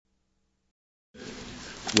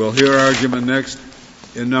We'll hear argument next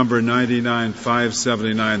in number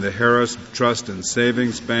 99-579, the Harris Trust and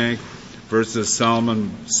Savings Bank versus Salomon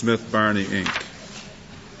Smith Barney, Inc.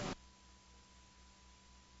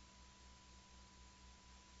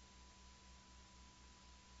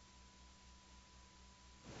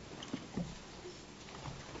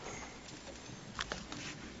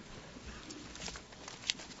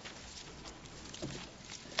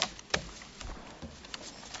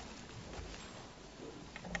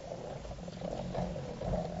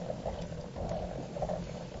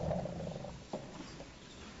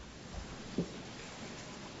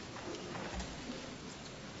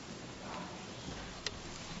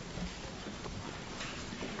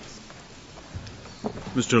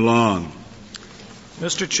 Mr. Long.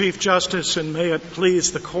 Mr. Chief Justice, and may it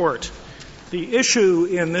please the Court, the issue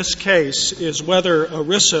in this case is whether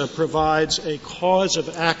ERISA provides a cause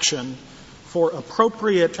of action for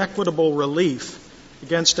appropriate equitable relief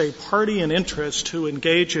against a party in interest who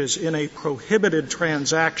engages in a prohibited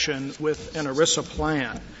transaction with an ERISA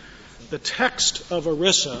plan. The text of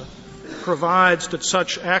ERISA provides that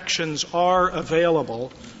such actions are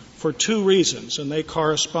available for two reasons, and they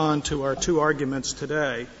correspond to our two arguments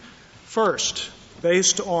today. First,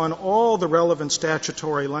 based on all the relevant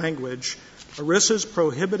statutory language, ERISA's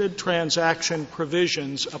prohibited transaction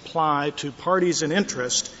provisions apply to parties in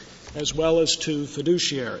interest as well as to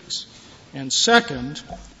fiduciaries. And second,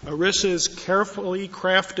 ERISA's carefully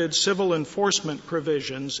crafted civil enforcement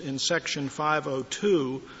provisions in Section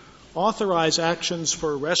 502 authorize actions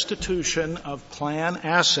for restitution of plan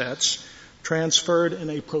assets transferred in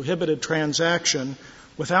a prohibited transaction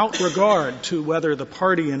without regard to whether the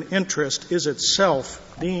party in interest is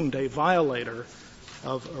itself deemed a violator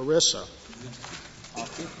of ERISA.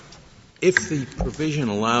 If the provision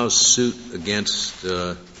allows suit against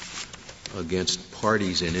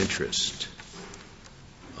parties in interest,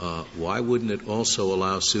 why wouldn't it also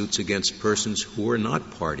allow suits against persons who are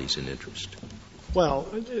not parties in interest? Well,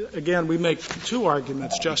 again, we make two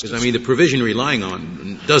arguments, Justice. Because, the provision relying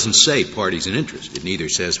on doesn't say parties in interest. It neither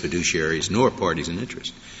says fiduciaries nor parties in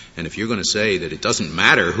interest. And if you're going to say that it doesn't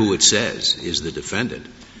matter who it says is the defendant,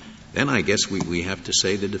 then I guess we have to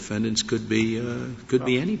say the defendants could be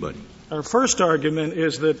anybody. Our first argument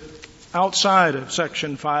is that outside of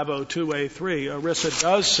Section 502A3, ERISA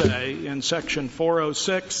does say in Section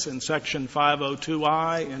 406, in Section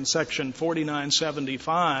 502I, in Section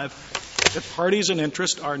 4975, that parties in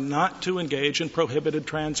interest are not to engage in prohibited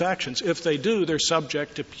transactions. If they do, they're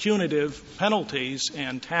subject to punitive penalties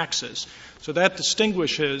and taxes. So that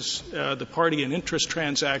distinguishes the party in interest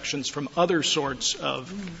transactions from other sorts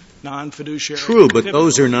of non-fiduciary True, activities. but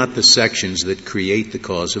those are not the sections that create the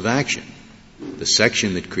cause of action. The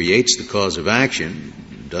section that creates the cause of action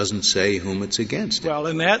doesn't say whom it's against. Well,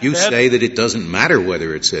 you say that it doesn't matter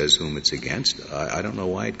whether it says whom it's against. I don't know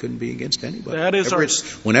why it couldn't be against anybody.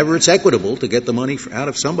 Whenever it's equitable to get the money out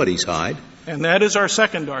of somebody's hide. And that is our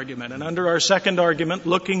second argument. And under our second argument,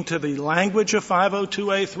 looking to the language of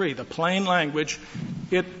 502A3, the plain language,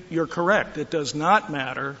 you're correct. It does not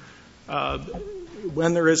matter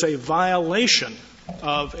when there is a violation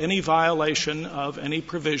of any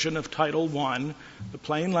provision of Title I. The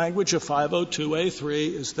plain language of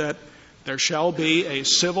 502A3 is that there shall be a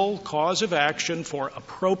civil cause of action for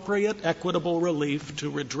appropriate equitable relief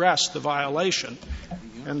to redress the violation.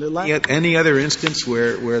 And any other instance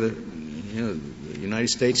where the United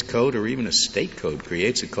States Code or even a state code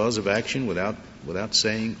creates a cause of action without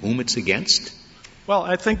saying whom it's against? Well,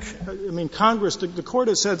 Congress, the Court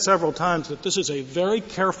has said several times that this is a very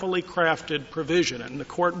carefully crafted provision, and the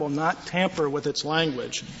Court will not tamper with its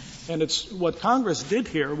language. And what Congress did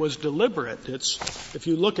here was deliberate. If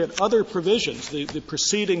you look at other provisions, the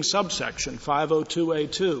preceding subsection,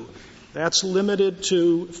 502A2, that's limited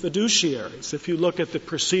to fiduciaries. If you look at the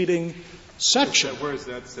preceding section. Where is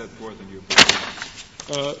that set forth in your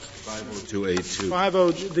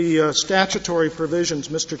 502A2. The statutory provisions,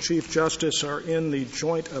 Mr. Chief Justice, are in the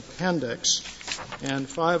joint appendix, and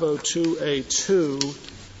 502A2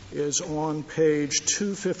 is on page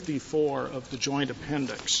 254 of the joint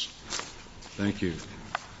appendix. Thank you.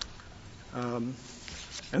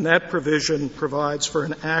 And that provision provides for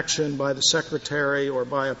an action by the Secretary or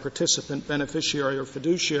by a participant, beneficiary, or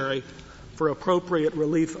fiduciary for appropriate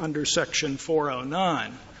relief under Section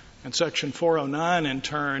 409. And Section 409, in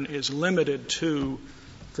turn, is limited to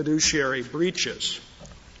fiduciary breaches.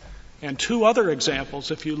 And two other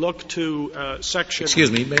examples, if you look to Section...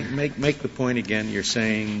 Excuse me, make the point again. You're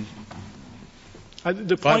saying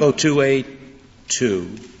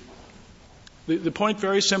 502A2. The point,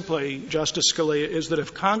 very simply, Justice Scalia, is that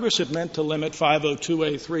if Congress had meant to limit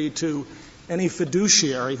 502A3 to any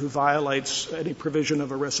fiduciary who violates any provision of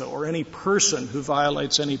ERISA or any person who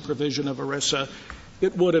violates any provision of ERISA,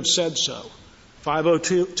 it would have said so.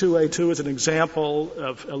 502A2 is an example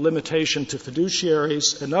of a limitation to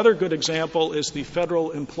fiduciaries. Another good example is the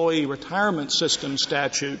Federal Employee Retirement System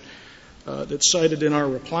statute that's cited in our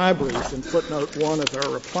reply brief, in footnote 1 of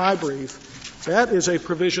our reply brief. That is a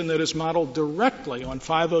provision that is modeled directly on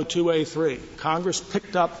 502A3. Congress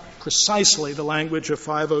picked up precisely the language of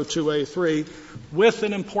 502A3 with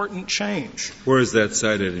an important change. Where is that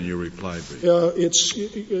cited in your reply brief?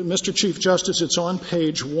 Mr. Chief Justice, it's on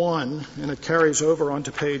page 1, and it carries over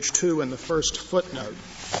onto page 2 in the first footnote.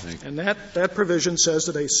 And that provision says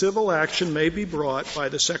that a civil action may be brought by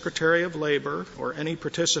the Secretary of Labor or any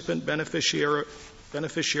participant,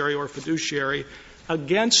 beneficiary or fiduciary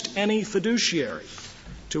against any fiduciary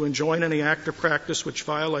to enjoin any act or practice which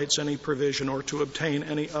violates any provision or to obtain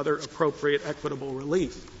any other appropriate equitable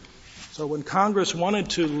relief. So when Congress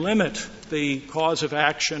wanted to limit the cause of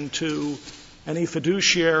action to any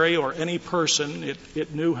fiduciary or any person,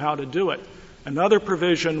 it knew how to do it. Another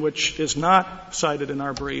provision which is not cited in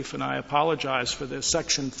our brief, and I apologize for this,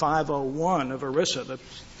 Section 501 of ERISA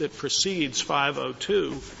that precedes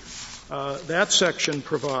 502, that section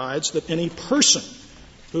provides that any person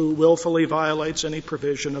who willfully violates any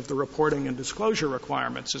provision of the reporting and disclosure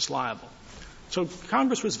requirements is liable. So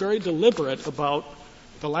Congress was very deliberate about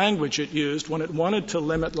the language it used. When it wanted to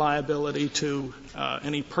limit liability to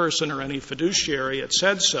any person or any fiduciary, it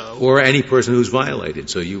said so. Or any person who's violated.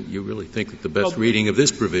 So you really think that the best reading of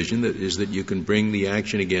this provision is that you can bring the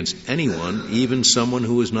action against anyone, even someone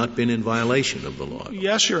who has not been in violation of the law?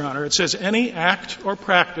 Yes, Your Honor. It says any act or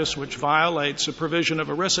practice which violates a provision of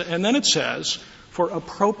ERISA, and then it says for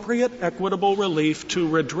appropriate equitable relief to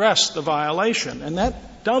redress the violation. And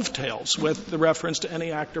that dovetails with the reference to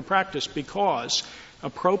any act or practice, because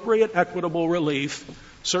appropriate equitable relief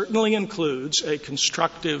certainly includes a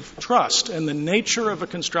constructive trust. And the nature of a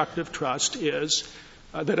constructive trust is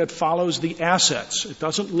that it follows the assets. It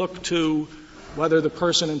doesn't look to whether the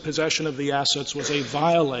person in possession of the assets was a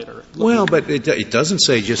violator. Well, but it doesn't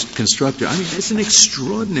say just constructive. I mean, it's an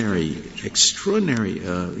extraordinary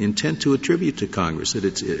intent to attribute to Congress, that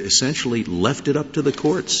it's essentially left it up to the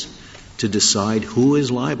courts to decide who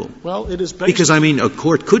is liable. Well, it is because, I mean, a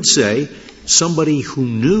court could say somebody who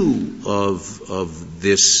knew of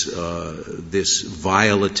this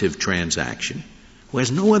violative transaction, who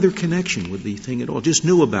has no other connection with the thing at all, just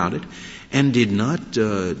knew about it and did not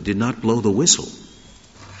blow the whistle.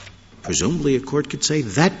 Presumably a court could say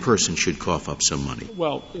that person should cough up some money.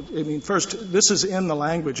 Well, I mean, first, this is in the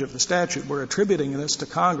language of the statute. We're attributing this to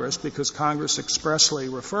Congress because Congress expressly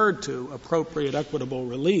referred to appropriate equitable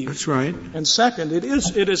relief. That's right. And second, it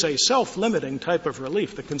is a self-limiting type of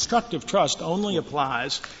relief. The constructive trust only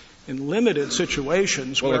applies in limited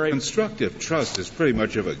situations where a constructive trust is pretty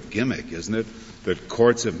much of a gimmick, isn't it? That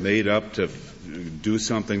courts have made up to do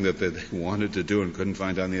something that they wanted to do and couldn't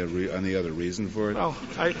find any other reason for it? Well,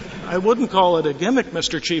 I wouldn't call it a gimmick,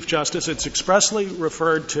 Mr. Chief Justice. It's expressly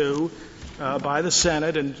referred to by the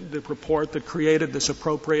Senate in the report that created this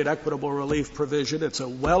appropriate equitable relief provision. It's a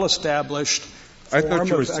well-established I thought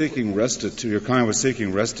you were seeking your client was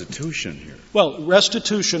seeking restitution here. Well,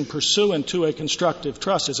 restitution pursuant to a constructive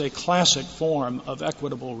trust is a classic form of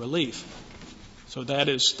equitable relief. So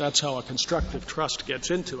that's how a constructive trust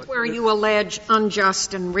gets into it. Where you allege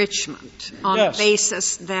unjust enrichment on the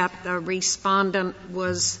basis that the respondent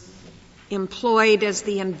was employed as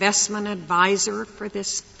the investment advisor for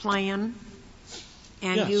this plan,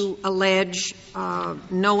 and you allege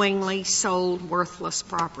knowingly sold worthless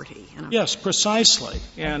property. Yes, precisely.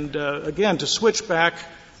 And again, to switch back,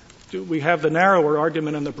 we have the narrower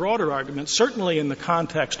argument and the broader argument, certainly in the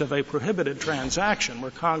context of a prohibited transaction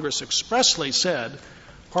where Congress expressly said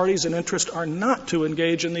parties in interest are not to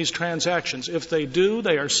engage in these transactions. If they do,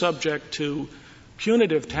 they are subject to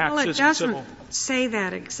punitive taxes and civil. Well, it doesn't say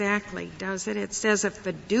that exactly, does it? It says a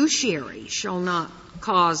fiduciary shall not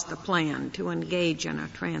cause the plan to engage in a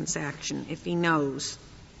transaction if he knows.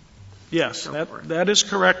 Yes, that is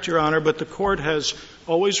correct, Your Honor, but the Court has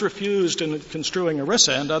always refused in construing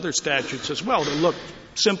ERISA and other statutes as well to look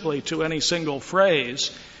simply to any single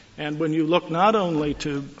phrase. And when you look not only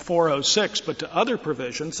to 406 but to other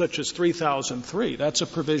provisions such as 3003, that's a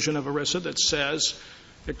provision of ERISA that says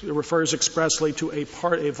it refers expressly to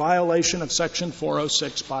a violation of Section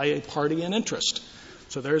 406 by a party in interest.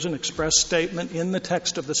 So there's an express statement in the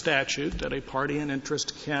text of the statute that a party in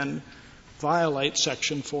interest can violate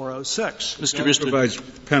Section 406. It provides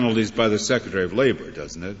penalties by the Secretary of Labor,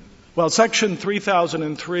 doesn't it? Well, Section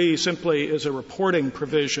 3003 simply is a reporting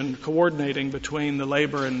provision coordinating between the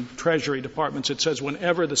Labor and Treasury departments. It says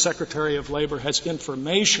whenever the Secretary of Labor has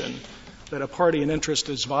information that a party in interest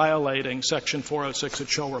is violating Section 406, it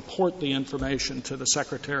shall report the information to the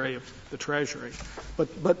Secretary of the Treasury.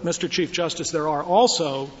 But Mr. Chief Justice, there are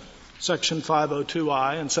also Section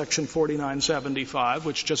 502I and Section 4975,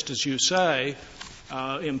 which, just as you say,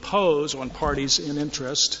 impose on parties in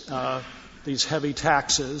interest these heavy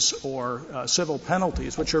taxes or civil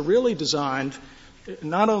penalties, which are really designed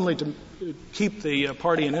not only to keep the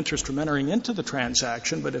party in interest from entering into the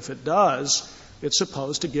transaction, but if it does, it's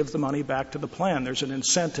supposed to give the money back to the plan. There's an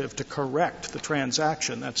incentive to correct the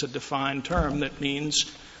transaction. That's a defined term that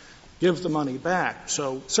means give the money back.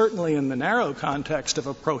 So certainly in the narrow context of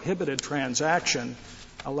a prohibited transaction,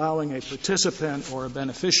 allowing a participant or a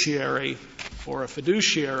beneficiary or a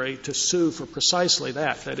fiduciary to sue for precisely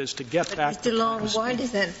that is to get back Mr. Long, why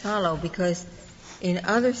does that follow? Because in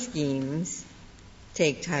other schemes,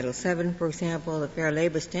 take Title VII, for example, the Fair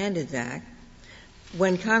Labor Standards Act,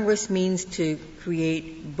 when Congress means to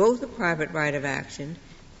create both a private right of action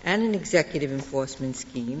and an executive enforcement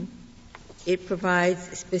scheme, it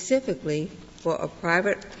provides specifically for a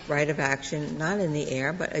private right of action, not in the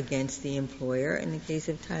air, but against the employer in the case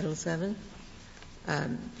of Title VII,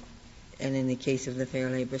 and in the case of the Fair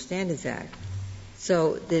Labor Standards Act.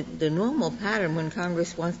 So the normal pattern when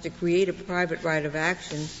Congress wants to create a private right of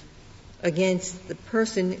action against the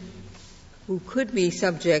person who could be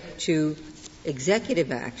subject to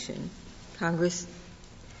executive action, Congress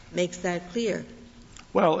makes that clear.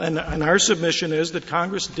 Well, and our submission is that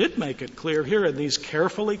Congress did make it clear here in these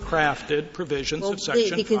carefully crafted provisions of Section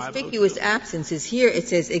 502. The conspicuous absence is here. It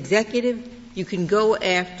says executive, you can go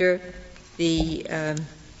after the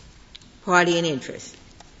party in interest.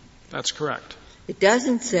 That's correct. It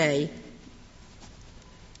doesn't say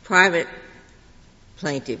private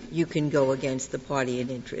plaintiff, you can go against the party in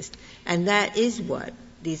interest. And that is what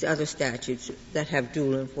these other statutes that have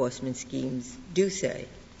dual enforcement schemes do say.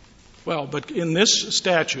 Well, but in this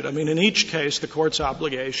statute, in each case, the Court's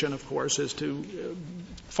obligation, of course, is to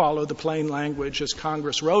follow the plain language as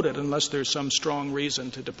Congress wrote it, unless there's some strong reason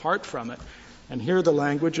to depart from it. And here the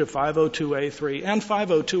language of 502A3 and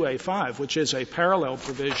 502A5, which is a parallel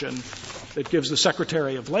provision that gives the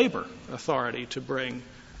Secretary of Labor authority to bring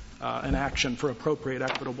an action for appropriate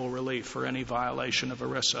equitable relief for any violation of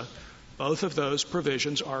ERISA. Both of those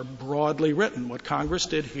provisions are broadly written. What Congress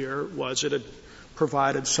did here was it had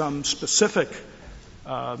provided some specific,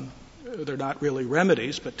 they're not really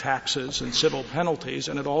remedies, but taxes and civil penalties,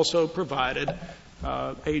 and it also provided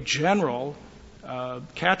a general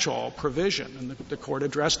catch-all provision. And the Court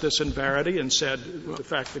addressed this in Verity and said the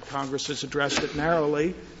fact that Congress has addressed it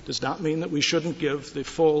narrowly does not mean that we shouldn't give the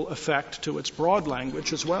full effect to its broad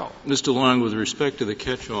language as well. Mr. Long, with respect to the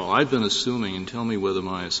catch-all, I've been assuming, and tell me whether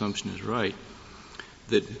my assumption is right,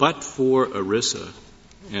 that but for ERISA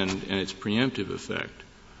and its preemptive effect,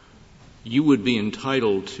 you would be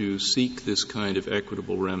entitled to seek this kind of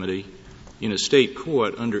equitable remedy in a state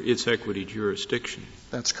court under its equity jurisdiction.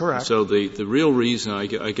 That's correct. So the real reason, I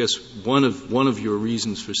guess one of your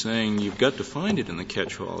reasons for saying you've got to find it in the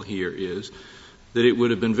catch-all here is that it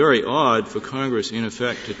would have been very odd for Congress, in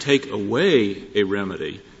effect, to take away a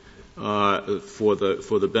remedy for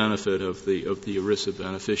the benefit of the ERISA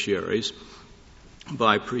beneficiaries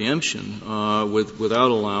by preemption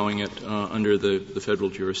without allowing it under the federal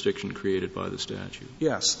jurisdiction created by the statute.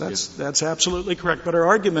 Yes, that's absolutely correct. But our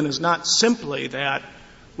argument is not simply that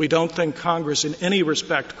we don't think Congress in any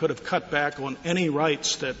respect could have cut back on any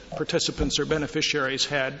rights that participants or beneficiaries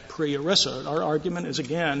had pre-ERISA. Our argument is,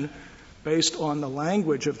 again, based on the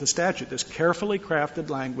language of the statute, this carefully crafted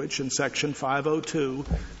language in Section 502.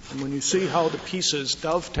 And when you see how the pieces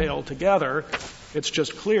dovetail together, it's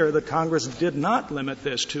just clear that Congress did not limit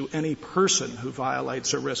this to any person who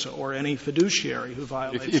violates ERISA or any fiduciary who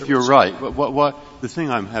violates ERISA. If you're right, the thing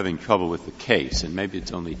I'm having trouble with the case, and maybe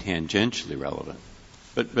it's only tangentially relevant,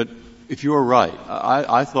 but if you're right,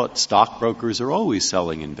 I thought stockbrokers are always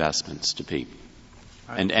selling investments to people.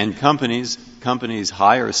 And companies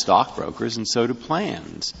hire stockbrokers, and so do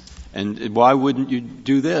plans. And why wouldn't you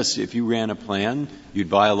do this? If you ran a plan, you'd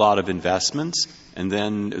buy a lot of investments, and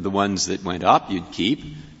then the ones that went up you'd keep,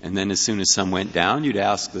 and then as soon as some went down, you'd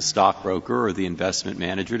ask the stockbroker or the investment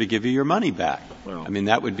manager to give you your money back. Well,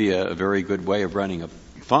 that would be a very good way of running a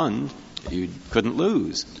fund you couldn't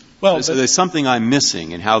lose. Well, so there's something I'm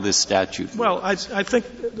missing in how this statute works. Well, I think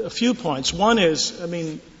a few points. One is,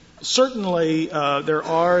 certainly there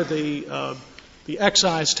are the the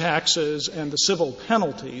excise taxes and the civil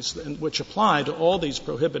penalties which apply to all these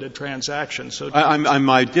prohibited transactions. So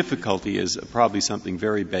my difficulty is probably something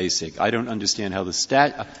very basic. I don't understand how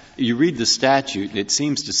you read the statute, and it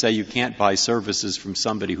seems to say you can't buy services from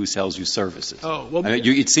somebody who sells you services.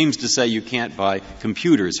 It seems to say you can't buy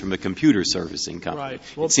computers from a computer servicing company. Right.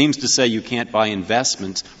 Well, it seems to say you can't buy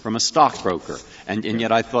investments from a stockbroker, and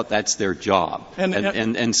yet I thought that's their job.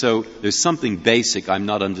 And so there's something basic I'm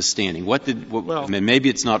not understanding. Maybe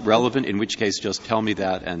it's not relevant, in which case just tell me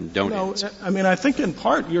that and don't answer. I mean, I think in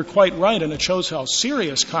part you're quite right, and it shows how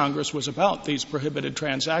serious Congress was about these prohibited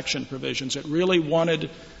transaction provisions. It really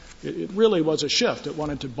was a shift. It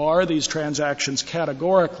wanted to bar these transactions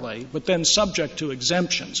categorically, but then subject to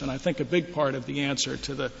exemptions. And I think a big part of the answer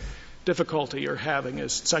to the difficulty you're having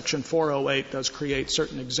is Section 408 does create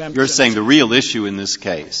certain exemptions. You're saying the real issue in this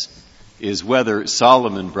case is whether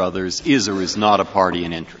Salomon Brothers is or is not a party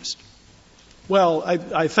in interest. Well,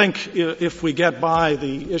 I think if we get by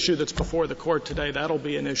the issue that's before the Court today, that'll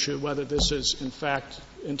be an issue. Whether this is, in fact,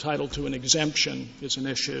 entitled to an exemption is an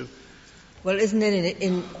issue. Well, isn't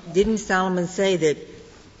it didn't Salomon say that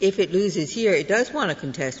if it loses here, it does want to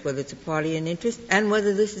contest whether it's a party in interest and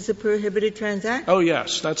whether this is a prohibited transaction? Oh,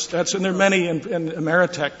 yes. That's and there are many, and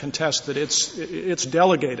Ameritech contest that it's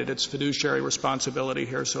delegated its fiduciary responsibility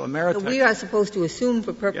here. So Ameritech. So we are supposed to assume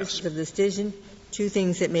for purposes of this decision two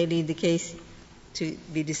things that may lead the case to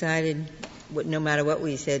be decided no matter what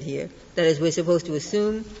we said here. That is, we're supposed to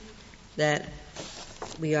assume that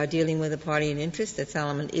we are dealing with a party in interest, that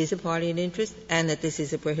Salomon is a party in interest, and that this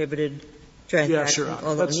is a prohibited transaction,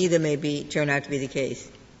 although neither may turn out to be the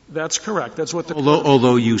case. That's correct. That's what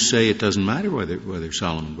although you say it doesn't matter whether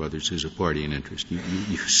Salomon Brothers is a party in interest.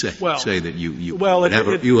 You say that you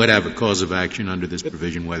would have a cause of action under this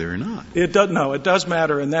provision whether or not. It does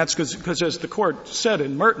matter, and that's because as the Court said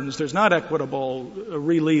in Mertens, there's not equitable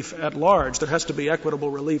relief at large. There has to be equitable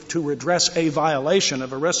relief to redress a violation of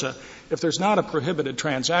ERISA. If there's not a prohibited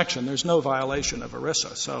transaction, there's no violation of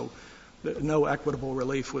ERISA. So no equitable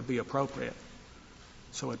relief would be appropriate.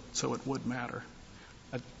 So it would matter.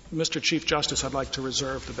 Mr. Chief Justice, I'd like to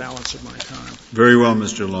reserve the balance of my time. Very well,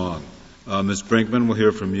 Mr. Long. Ms. Brinkman, we'll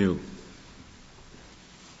hear from you.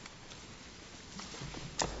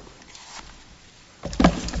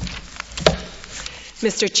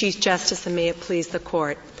 Mr. Chief Justice, and may it please the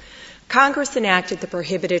Court. Congress enacted the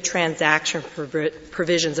prohibited transaction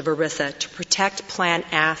provisions of ERISA to protect plan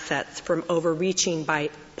assets from overreaching by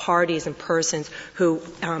parties and persons who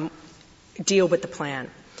deal with the plan.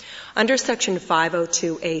 Under Section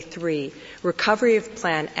 502A3, recovery of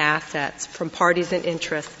plan assets from parties in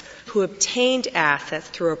interest who obtained assets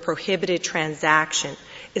through a prohibited transaction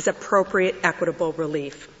is appropriate equitable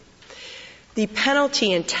relief. The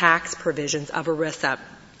penalty and tax provisions of ERISA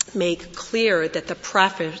make clear that the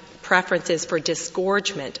preference is for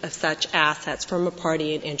disgorgement of such assets from a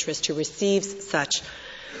party in interest who receives such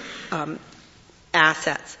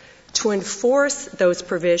assets. To enforce those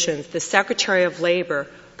provisions, the Secretary of Labor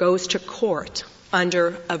goes to court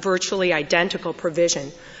under a virtually identical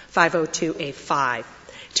provision, 502A5,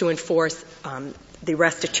 to enforce the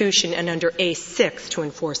restitution, and under A6 to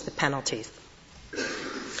enforce the penalties.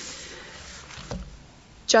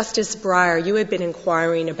 Justice Breyer, you had been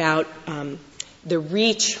inquiring about the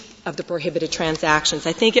reach of the prohibited transactions.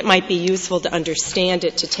 I think it might be useful to understand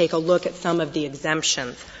it to take a look at some of the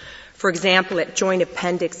exemptions. For example, at Joint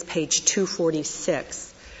Appendix page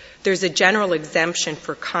 246, there's a general exemption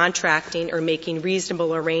for contracting or making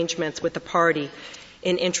reasonable arrangements with the party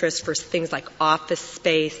in interest for things like office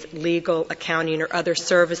space, legal, accounting, or other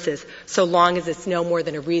services, so long as it's no more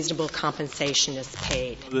than a reasonable compensation is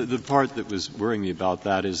paid. The part that was worrying me about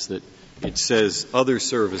that is that it says other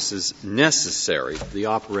services necessary for the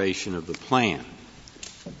operation of the plan.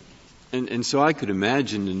 And so I could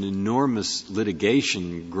imagine an enormous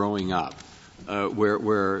litigation growing up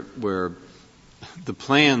where the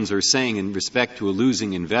plans are saying in respect to a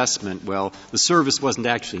losing investment, well, the service wasn't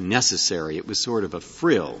actually necessary. It was sort of a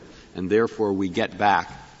frill, and therefore we get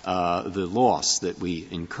back the loss that we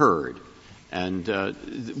incurred. And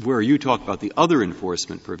where you talk about the other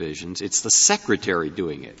enforcement provisions, it's the Secretary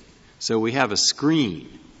doing it. So we have a screen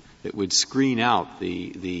that would screen out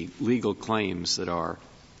the legal claims that are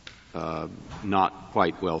not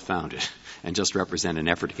quite well-founded and just represent an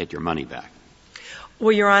effort to get your money back.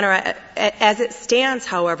 Well, Your Honor, as it stands,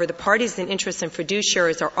 however, the parties in interest and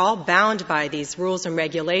fiduciaries are all bound by these rules and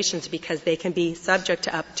regulations because they can be subject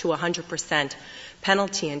to up to 100%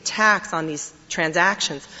 penalty and tax on these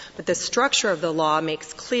transactions. But the structure of the law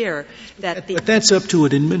makes clear that But that's up to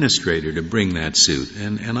an administrator to bring that suit.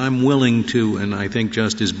 And I'm willing to, and I think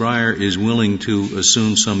Justice Breyer is willing to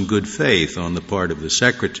assume some good faith on the part of the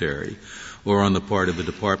Secretary or on the part of the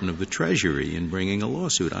Department of the Treasury in bringing a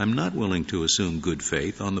lawsuit. I'm not willing to assume good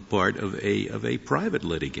faith on the part of a private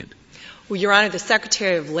litigant. Well, Your Honor, the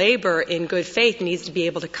Secretary of Labor, in good faith, needs to be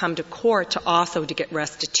able to come to court to get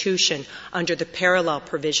restitution under the parallel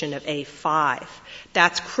provision of A5.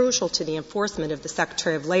 That's crucial to the enforcement of the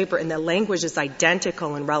Secretary of Labor, and the language is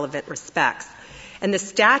identical in relevant respects. And the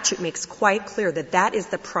statute makes quite clear that that is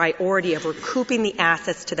the priority of recouping the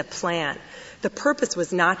assets to the plan. The purpose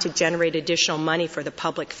was not to generate additional money for the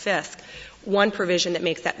public fisc. One provision that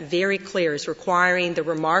makes that very clear is requiring the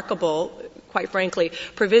remarkable, quite frankly,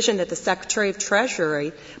 provision that the Secretary of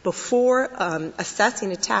Treasury, before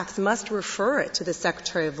assessing a tax, must refer it to the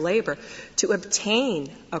Secretary of Labor to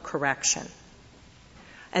obtain a correction.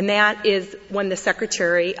 And that is when the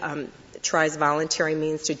Secretary tries voluntary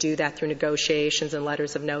means to do that through negotiations and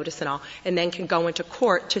letters of notice and all, and then can go into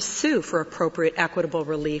court to sue for appropriate equitable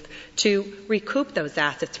relief to recoup those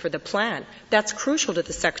assets for the plan. That's crucial to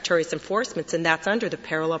the Secretary's enforcement, and that's under the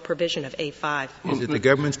parallel provision of A5. Is it the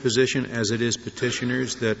government's position, as it is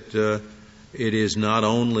petitioners, that it is not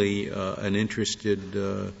only an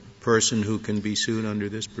interested person who can be sued under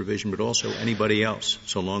this provision, but also anybody else,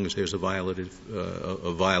 so long as there's a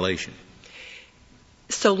violation?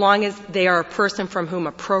 So long as they are a person from whom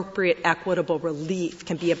appropriate equitable relief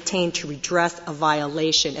can be obtained to redress a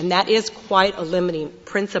violation. And that is quite a limiting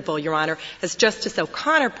principle, Your Honor. As Justice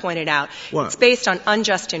O'Connor pointed out, it's based on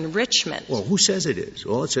unjust enrichment. Well, who says it is?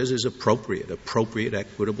 All it says is appropriate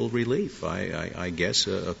equitable relief. I guess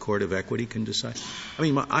a court of equity can decide. I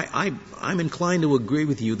mean, I'm inclined to agree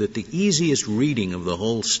with you that the easiest reading of the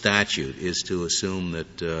whole statute is to assume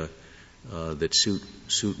that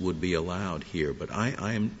suit would be allowed here, but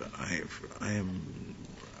I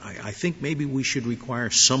think maybe we should require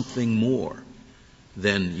something more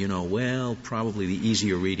than, probably the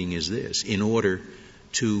easier reading is this, in order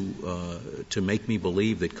to make me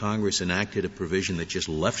believe that Congress enacted a provision that just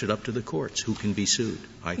left it up to the courts who can be sued.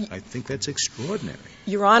 I think that's extraordinary.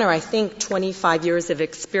 Your Honor, I think 25 years of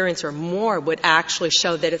experience or more would actually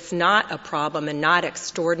show that it's not a problem and not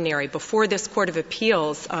extraordinary. Before this Court of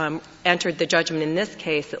Appeals entered the judgment in this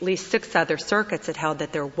case, at least 6 other circuits had held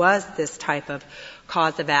that there was this type of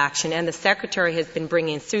cause of action, and the Secretary has been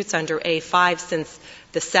bringing suits under A5 since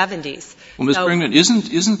the 70s. Well, Ms.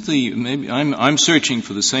 Bringman, I'm searching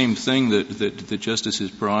for the same thing that Justices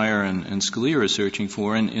Breyer and Scalia are searching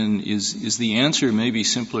for, and is the answer maybe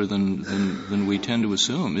simpler than we tend to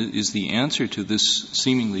assume? Is the answer to this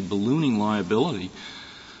seemingly ballooning liability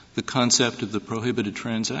the concept of the prohibited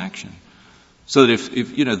transaction? So that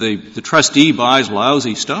if the trustee buys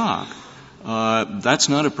lousy stock, that's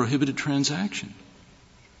not a prohibited transaction.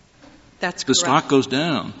 That's correct. The stock goes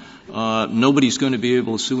down. Nobody's going to be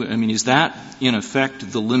able to sue it. I mean, is that, in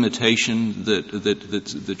effect, the limitation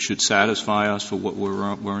that should satisfy us for what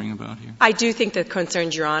we're worrying about here? I do think the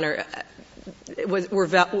concerns, Your Honor, were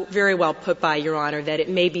very well put by Your Honor, that it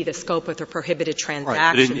may be the scope of the prohibited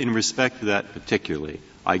transaction. Right. But in respect to that particularly,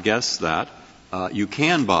 I guess that you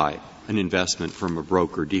can buy an investment from a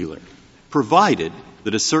broker-dealer, provided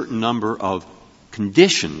that a certain number of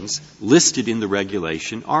conditions listed in the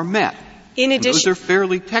regulation are met. In addition, those are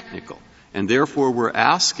fairly technical, and therefore we're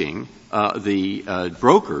asking the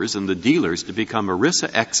brokers and the dealers to become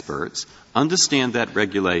ERISA experts, understand that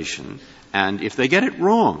regulation, and if they get it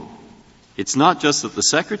wrong, it's not just that the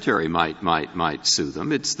Secretary might sue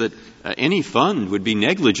them, it's that any fund would be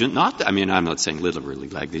negligent I'm not saying literally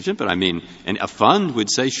negligent, but a fund would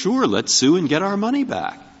say, sure, let's sue and get our money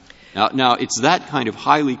back. Now, it's that kind of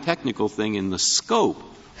highly technical thing in the scope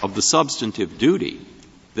of the substantive duty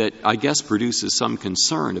that I guess produces some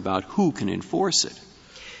concern about who can enforce it.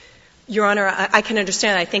 Your Honor, I can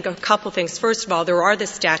understand. I think a couple things. First of all, there are the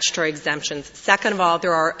statutory exemptions. Second of all,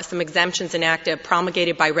 there are some exemptions enacted,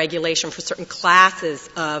 promulgated by regulation for certain classes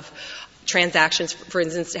of transactions, for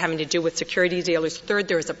instance, having to do with security dealers. Third,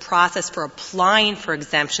 there is a process for applying for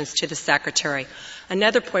exemptions to the Secretary.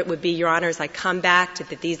 Another point would be, Your Honor, as I come back to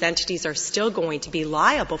that these entities are still going to be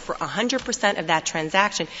liable for 100% of that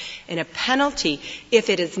transaction and a penalty if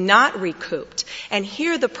it is not recouped. And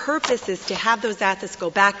here the purpose is to have those assets go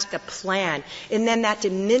back to the plan, and then that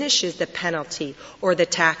diminishes the penalty or the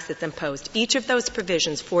tax that's imposed. Each of those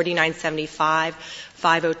provisions, 4975,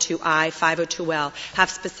 502I, 502L, have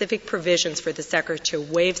specific provisions for the Secretary to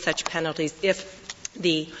waive such penalties if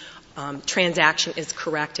the transaction is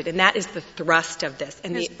corrected. And that is the thrust of this.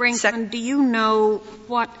 And Ms. Brinkman, do you know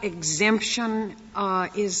what exemption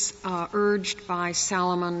is urged by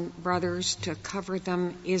Salomon Brothers to cover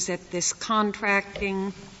them? Is it this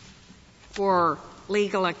contracting for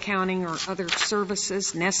legal, accounting, or other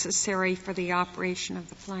services necessary for the operation of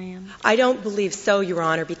the plan? I don't believe so, Your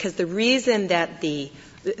Honor, because the reason that the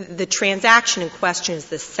transaction in question is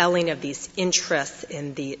the selling of these interests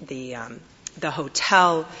in the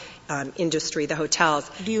hotel industry, the hotels.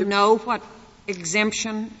 Do you know what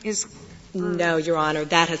exemption is? No, Your Honor,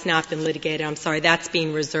 that has not been litigated. I'm sorry, that's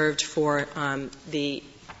being reserved for the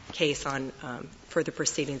case on further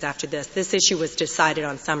proceedings after this. This issue was decided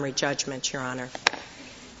on summary judgment, Your Honor.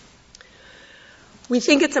 We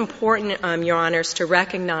think it's important, Your Honors, to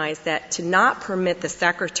recognize that to not permit the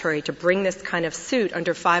Secretary to bring this kind of suit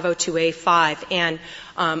under 502A5 and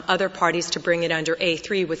other parties to bring it under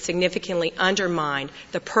A3 would significantly undermine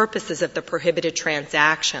the purposes of the prohibited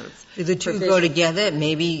transactions. Do the two go together?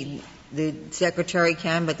 Maybe the Secretary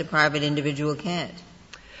can, but the private individual can't.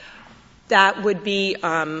 That would be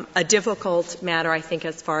a difficult matter, I think,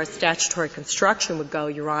 as far as statutory construction would go,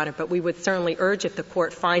 Your Honor, but we would certainly urge if the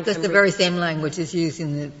Court finds them. Because the very same language is used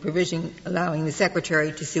in the provision allowing the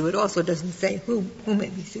Secretary to sue. It also doesn't say who may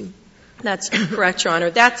be sued. That's correct, Your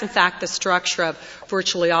Honor. That's, in fact, the structure of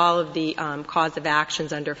virtually all of the cause of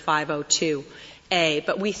actions under 502A.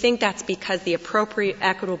 But we think that's because the appropriate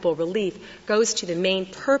equitable relief goes to the main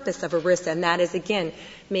purpose of ERISA, and that is, again,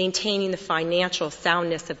 maintaining the financial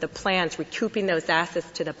soundness of the plans, recouping those assets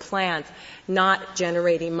to the plans, not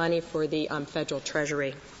generating money for the Federal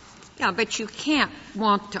Treasury. Yeah, but you can't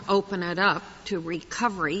want to open it up to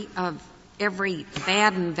recovery of every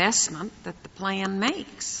bad investment that the plan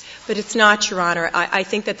makes. But it's not, Your Honor. I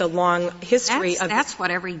think that the long history of that's what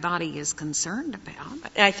everybody is concerned about.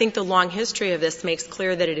 And I think the long history of this makes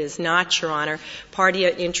clear that it is not, Your Honor. Party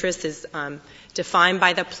interest is defined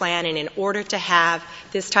by the plan, and in order to have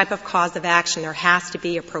this type of cause of action, there has to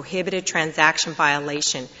be a prohibited transaction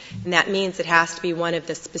violation. And that means it has to be one of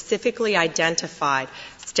the specifically identified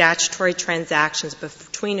statutory transactions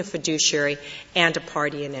between a fiduciary and a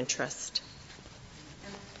party in interest.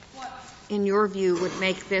 In your view, would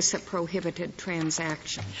make this a prohibited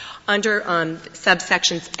transaction? Under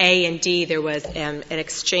subsections A and D, there was an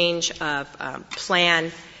exchange of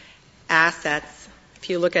plan assets. If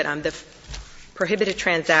you look at the prohibited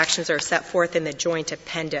transactions are set forth in the joint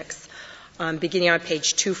appendix, beginning on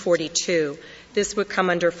page 242. This would come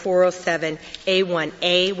under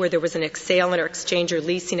 407A1A, where there was an sale or exchange or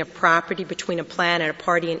leasing of property between a plan and a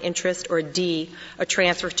party in interest, or D, a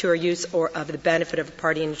transfer to or use or of the benefit of a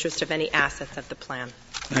party in interest of any assets of the plan.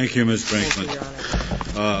 Thank you, Ms. Brinkman. Thank you, Your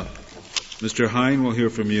Honor. Mr. Hine, we'll hear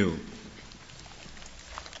from you.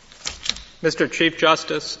 Mr. Chief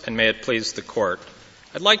Justice, and may it please the Court,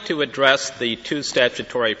 I'd like to address the two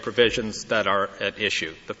statutory provisions that are at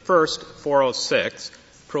issue. The first, 406,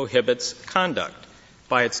 prohibits conduct.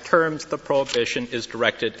 By its terms, the prohibition is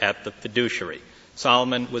directed at the fiduciary.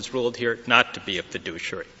 Salomon was ruled here not to be a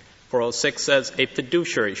fiduciary. 406 says a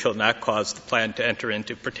fiduciary shall not cause the plan to enter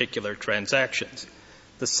into particular transactions.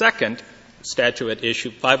 The second statute at issue,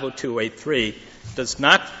 502A3, does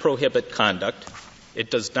not prohibit conduct. It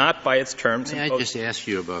does not, by its terms, May I just ask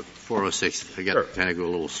you about 406? I got to kind of go a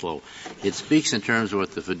little slow. It speaks in terms of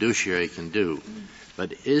what the fiduciary can do.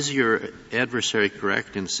 But is your adversary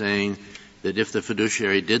correct in saying that if the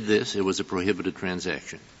fiduciary did this, it was a prohibited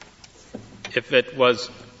transaction? If it was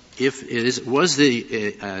was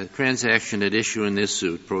the transaction at issue in this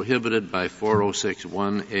suit prohibited by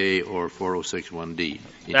 406(1)A or 406(1)D?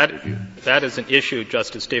 That is an issue,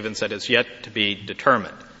 Justice Stevens, that is yet to be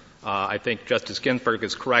determined. I think Justice Ginsburg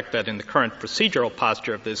is correct that in the current procedural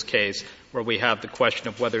posture of this case, where we have the question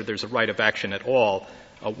of whether there's a right of action at all,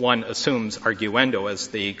 one assumes arguendo, as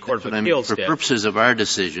the Court of Appeals did. For purposes of our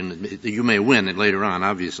decision, you may win it later on,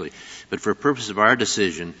 obviously, but for purposes of our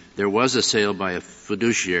decision, there was a sale by a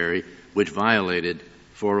fiduciary which violated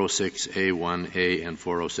 406A1A and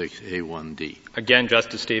 406A1D. Again,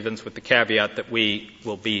 Justice Stevens, with the caveat that we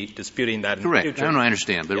will be disputing that in the future. Correct. I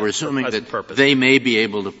understand, but we're assuming that they may be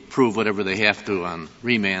able to prove whatever they have to on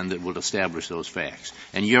remand that would establish those facts.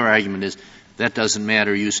 And your argument is that doesn't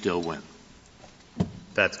matter, you still win.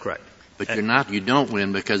 That's correct. But you don't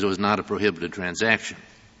win because it was not a prohibited transaction.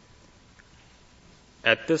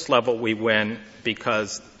 At this level, we win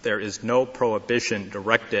because there is no prohibition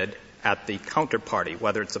directed at the counterparty,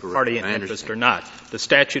 whether it's a party in interest or not. The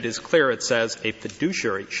statute is clear. It says a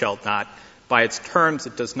fiduciary shall not By its terms,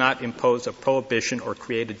 it does not impose a prohibition or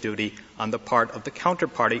create a duty on the part of the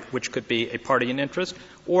counterparty, which could be a party in interest,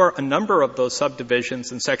 or a number of those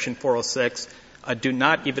subdivisions in Section 406 do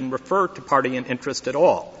not even refer to party in interest at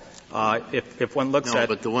all. If one looks at...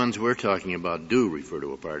 but the ones we're talking about do refer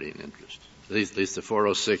to a party in interest. At least the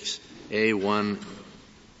 406 A1,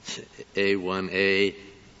 A1A,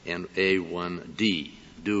 and A1D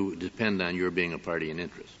do depend on your being a party in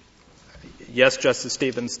interest. Yes, Justice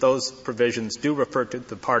Stevens, those provisions do refer to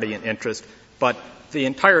the party in interest, but the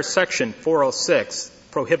entire Section 406,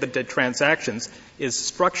 prohibited transactions, is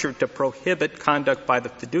structured to prohibit conduct by the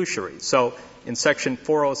fiduciary. So in Section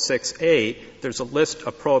 406A, there's a list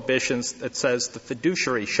of prohibitions that says the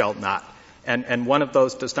fiduciary shall not. And one of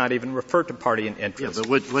those does not even refer to party in interest. Yeah,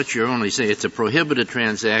 but what you're only saying, it's a prohibited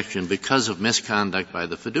transaction because of misconduct by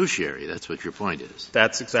the fiduciary. That's what your point is.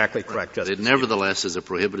 That's exactly correct, Justice. It nevertheless is a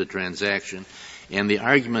prohibited transaction, and the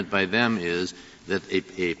argument by them is that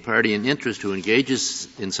a party in interest who engages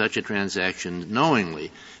in such a transaction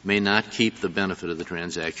knowingly may not keep the benefit of the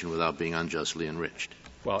transaction without being unjustly enriched.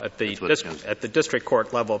 Well, at the district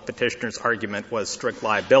court level, petitioner's argument was strict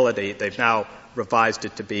liability. They've now revised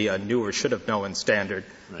it to be a knew or should have known standard.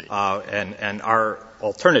 Right. And our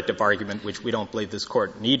alternative argument, which we don't believe this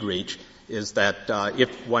court need reach, is that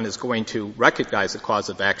if one is going to recognize a cause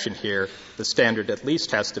of action here, the standard at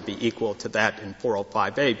least has to be equal to that in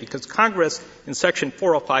 405A, because Congress, in Section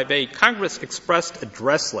 405A, Congress expressed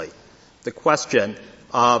adroitly the question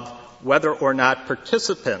of whether or not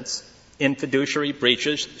participants in fiduciary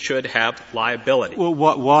breaches should have liability. Well,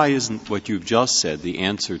 why isn't what you've just said the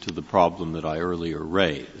answer to the problem that I earlier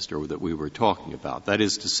raised or that we were talking about? That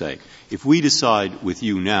is to say, if we decide with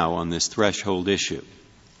you now on this threshold issue,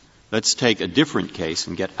 let's take a different case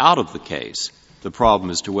and get out of the case the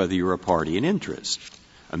problem as to whether you're a party in interest.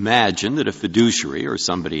 Imagine that a fiduciary or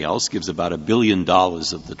somebody else gives about $1 billion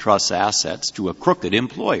of the trust's assets to a crooked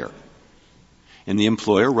employer, and the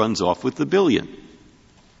employer runs off with the $1 billion.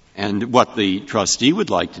 And what the trustee would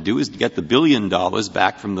like to do is to get the $1 billion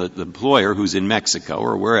back from the employer who's in Mexico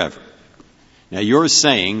or wherever. Now, you're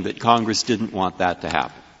saying that Congress didn't want that to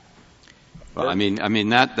happen. Well, I mean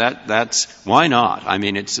that's why not? I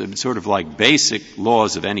mean, it's sort of like basic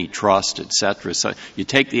laws of any trust, et cetera. So you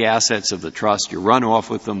take the assets of the trust, you run off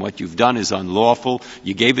with them. What you've done is unlawful.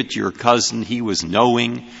 You gave it to your cousin. He was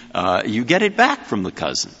knowing. You get it back from the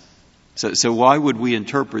cousin. So why would we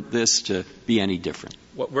interpret this to be any different?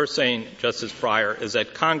 What we're saying, Justice Breyer, is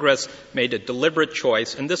that Congress made a deliberate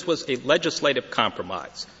choice, and this was a legislative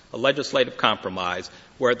compromise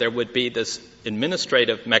where there would be this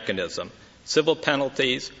administrative mechanism, civil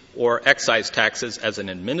penalties or excise taxes as an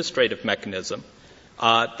administrative mechanism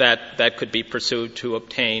that could be pursued to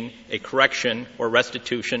obtain a correction or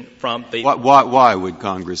restitution from the... Why would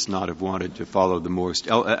Congress not have wanted to follow the most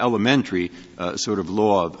elementary sort of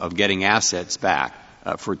law of getting assets back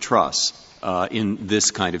for trusts in this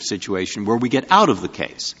kind of situation where we get out of the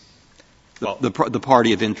case, the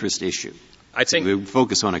party of interest issue? I think we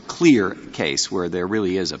focus on a clear case where there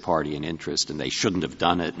really is a party in interest and they shouldn't have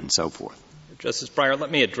done it and so forth. Justice Breyer,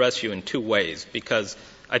 let me address you in two ways, because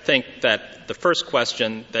I think that the first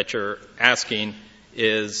question that you're asking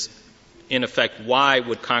is, in effect, why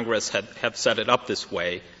would Congress have set it up this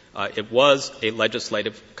way? It was a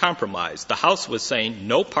legislative compromise. The House was saying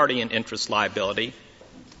no party in interest liability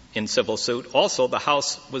in civil suit. Also, the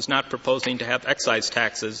House was not proposing to have excise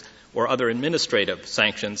taxes or other administrative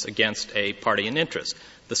sanctions against a party in interest.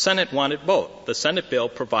 The Senate wanted both. The Senate bill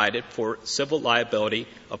provided for civil liability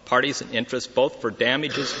of parties in interest both for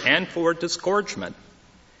damages and for disgorgement.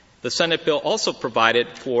 The Senate bill also provided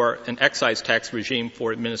for an excise tax regime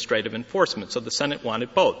for administrative enforcement. So the Senate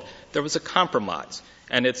wanted both. There was a compromise.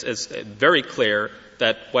 And it's very clear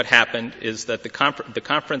that what happened is that the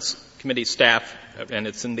conference committee staff, and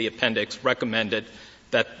it's in the appendix, recommended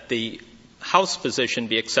that the House position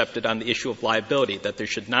be accepted on the issue of liability, that there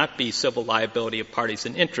should not be civil liability of parties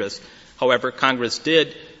in interest. However, Congress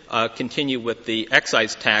did continue with the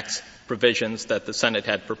excise tax provisions that the Senate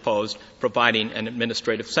had proposed, providing an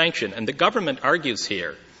administrative sanction. And the government argues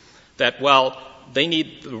here that, well, they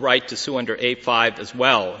need the right to sue under A5 as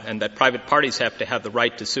well, and that private parties have to have the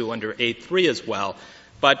right to sue under A3 as well.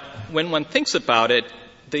 But when one thinks about it,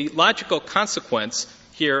 the logical consequence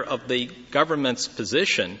here of the government's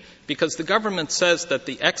position, because the government says that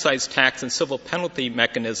the excise tax and civil penalty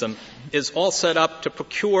mechanism is all set up to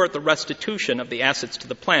procure the restitution of the assets to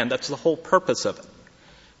the plan. That's the whole purpose of it.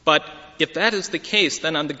 But if that is the case,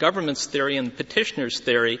 then on the government's theory and the petitioner's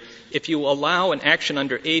theory, if you allow an action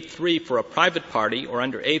under A3 for a private party or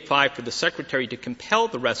under A5 for the Secretary to compel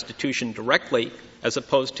the restitution directly as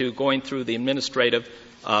opposed to going through the administrative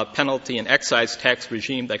penalty and excise tax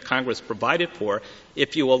regime that Congress provided for,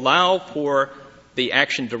 if you allow for the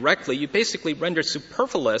action directly, you basically render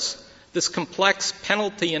superfluous this complex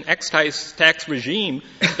penalty and excise tax regime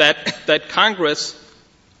that Congress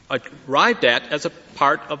arrived at as a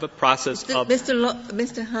part of a process of...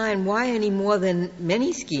 Mr. Hine, why any more than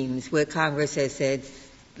many schemes where Congress has said,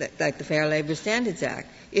 like the Fair Labor Standards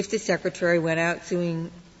Act, if the Secretary went out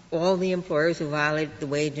suing all the employers who violated the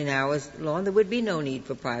wage and hours law, there would be no need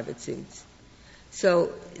for private suits.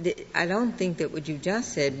 So I don't think that what you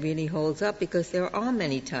just said really holds up, because there are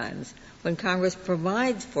many times when Congress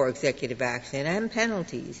provides for executive action and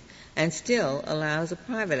penalties and still allows a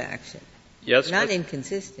private action. Yes. Not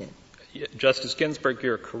inconsistent. Justice Ginsburg,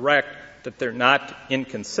 you're correct that they're not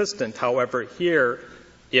inconsistent. However, here,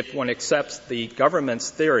 if one accepts the government's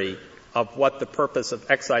theory of what the purpose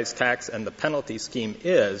of excise tax and the penalty scheme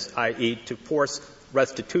is, i.e. to force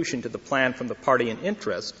restitution to the plan from the party in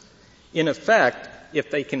interest, in effect,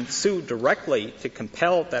 if they can sue directly to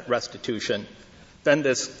compel that restitution, then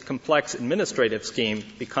this complex administrative scheme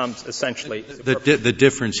becomes essentially... The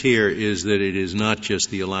difference here is that it is not just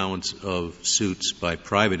the allowance of suits by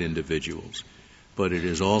private individuals, but it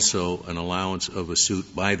is also an allowance of a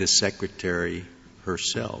suit by the Secretary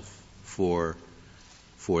herself for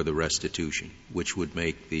the restitution, which would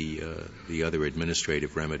make the other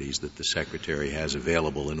administrative remedies that the Secretary has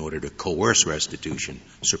available in order to coerce restitution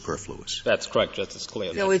superfluous. That's correct, Justice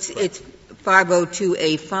Scalia. So it's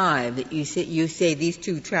 502A5 that you say these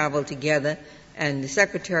two travel together, and the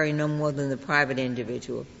Secretary, no more than the private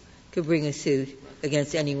individual, could bring a suit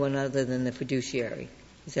against anyone other than the fiduciary.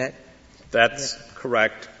 Is that? That's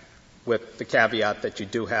correct, with the caveat that you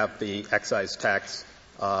do have the excise tax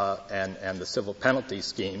and the civil penalty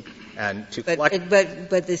scheme, and to collect.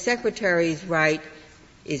 But the Secretary's right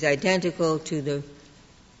is identical to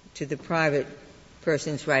the private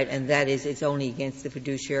person's right, and that is it's only against the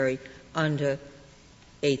fiduciary under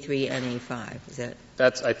A3 and A5. Is that?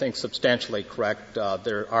 That's, I think, substantially correct.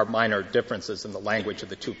 There are minor differences in the language of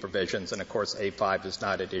the two provisions, and of course A5 is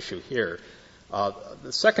not at issue here.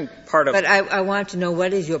 The second part of... But I want to know,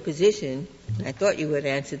 what is your position? I thought you would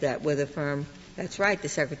answer that with a firm, that's right, the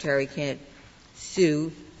Secretary can't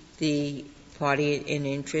sue the party in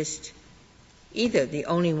interest either. The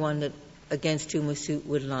only one that against whom a suit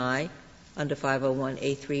would lie under 501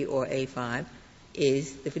 A3 or A5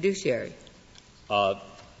 is the fiduciary.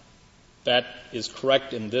 That is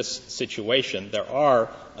correct in this situation. There are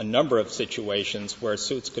a number of situations where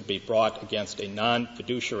suits could be brought against a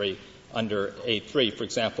non-fiduciary under A3. For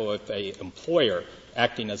example, if an employer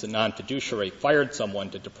acting as a non-fiduciary fired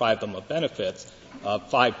someone to deprive them of benefits,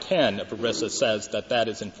 510 of ERISA says that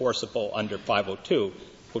is enforceable under 502.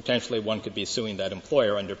 Potentially one could be suing that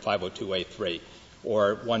employer under 502A3.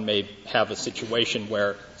 Or one may have a situation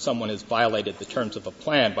where someone has violated the terms of a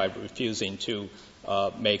plan by refusing to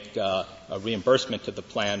make a reimbursement to the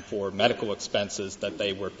plan for medical expenses that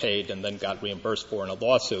they were paid and then got reimbursed for in a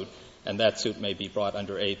lawsuit, and that suit may be brought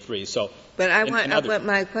under A3. So, but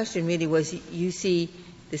my question really was, you see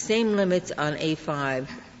the same limits on A5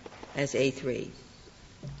 as A3.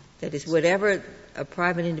 That is, whatever a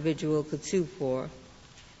private individual could sue for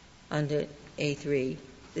under A3,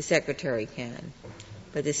 the Secretary can.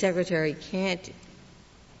 But the Secretary can't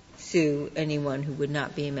sue anyone who would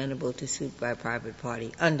not be amenable to suit by a private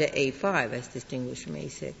party under A5 as distinguished from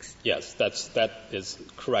A6. Yes, that is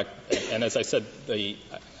correct. And as I said,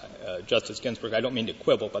 Justice Ginsburg, I don't mean to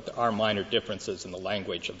quibble, but there are minor differences in the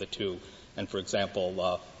language of the two. And, for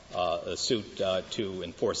example, a suit to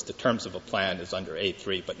enforce the terms of a plan is under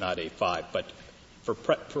A3 but not A5. But for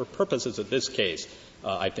purposes of this case,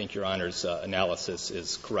 I think Your Honor's analysis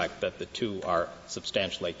is correct, that the two are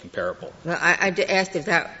substantially comparable. Well, I asked if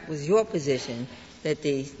that was your position, that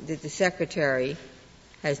the Secretary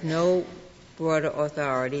has no broader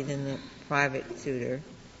authority than the private suitor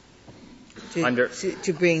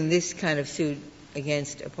to bring this kind of suit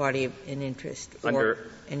against a party in interest or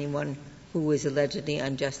anyone who is allegedly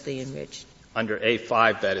unjustly enriched. Under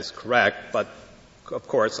A5, that is correct, but of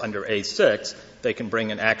course under A6, they can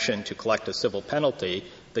bring an action to collect a civil penalty.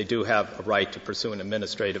 They do have a right to pursue an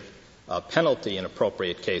administrative penalty in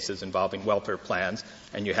appropriate cases involving welfare plans,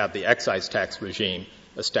 and you have the excise tax regime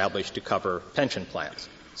established to cover pension plans.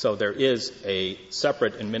 So there is a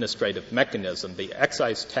separate administrative mechanism. The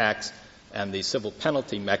excise tax and the civil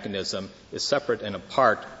penalty mechanism is separate and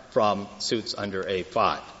apart from suits under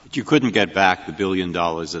A5. But you couldn't get back the $1 billion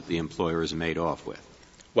that the employer is made off with.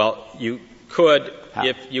 Well, you could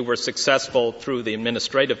if you were successful through the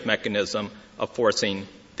administrative mechanism of forcing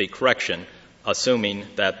the correction, assuming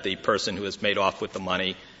that the person who is made off with the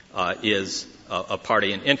money is a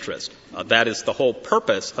party in interest. That is the whole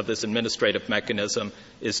purpose of this administrative mechanism,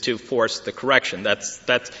 is to force the correction.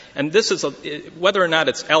 And this is whether or not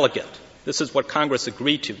it's elegant. This is what Congress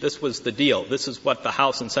agreed to. This was the deal. This is what the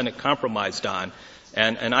House and Senate compromised on.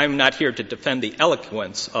 And I'm not here to defend the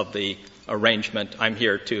eloquence of the arrangement. I'm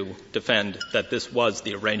here to defend that this was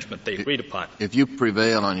the arrangement they agreed upon. If you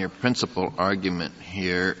prevail on your principal argument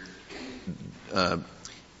here,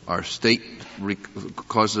 are state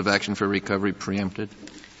causes of action for recovery preempted?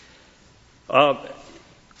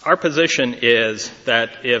 Our position is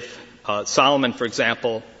that if Salomon, for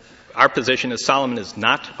example, our position is Salomon is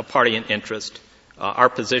not a party in interest. Our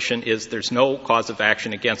position is there's no cause of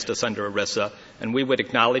action against us under ERISA, and we would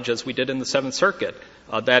acknowledge, as we did in the Seventh Circuit,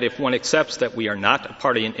 that if one accepts that we are not a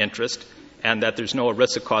party in interest and that there's no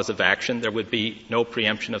ERISA cause of action, there would be no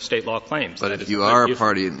preemption of state law claims. But if you are a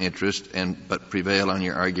party in interest but prevail on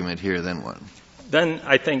your argument here, then what? Then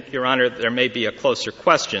I think, Your Honor, there may be a closer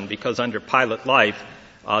question, because under Pilot Life,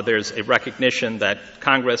 there's a recognition that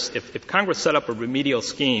Congress, if Congress set up a remedial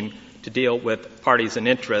scheme to deal with parties in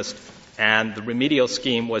interest, and the remedial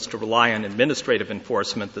scheme was to rely on administrative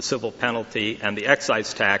enforcement, the civil penalty, and the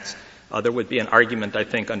excise tax, there would be an argument, I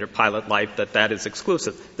think, under Pilot Life that that is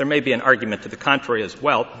exclusive. There may be an argument to the contrary as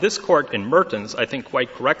well. This Court in Mertens, I think,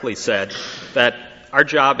 quite correctly said that our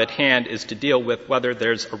job at hand is to deal with whether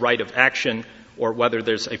there's a right of action or whether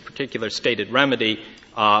there's a particular stated remedy.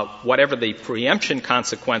 Whatever the preemption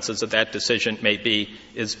consequences of that decision may be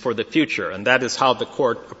is for the future. And that is how the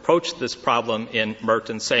Court approached this problem in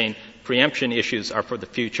Mertens, saying preemption issues are for the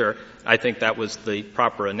future. I think that was the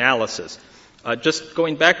proper analysis. Just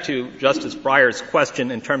going back to Justice Breyer's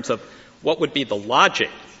question in terms of what would be the logic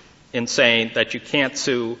in saying that you can't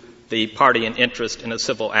sue the party in interest in a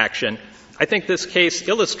civil action, I think this case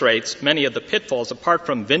illustrates many of the pitfalls, apart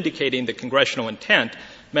from vindicating the congressional intent,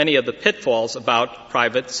 many of the pitfalls about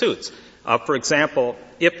private suits. For example,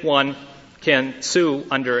 if one can sue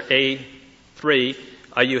under A3,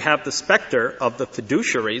 you have the specter of the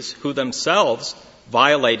fiduciaries who themselves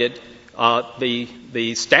violated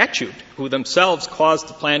the statute, who themselves caused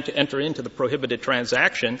the plan to enter into the prohibited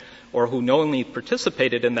transaction, or who knowingly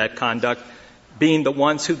participated in that conduct, being the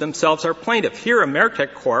ones who themselves are plaintiff. Here,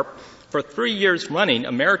 Ameritech Corp., for 3 years running,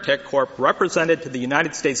 Ameritech Corp. Represented to the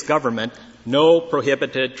United States government no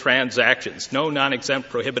prohibited transactions, no non-exempt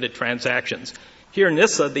prohibited transactions. Here,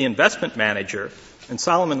 NISA, the investment manager, and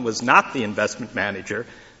Salomon was not the investment manager,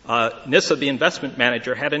 NISA, the investment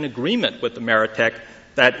manager, had an agreement with Ameritech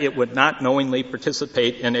that it would not knowingly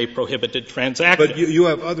participate in a prohibited transaction. But you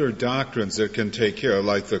have other doctrines that can take care,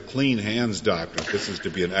 like the clean hands doctrine. This is to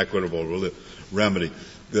be an equitable remedy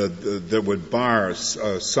that would bar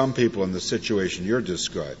some people in the situation you're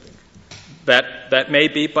describing. That may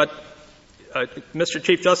be, but Mr.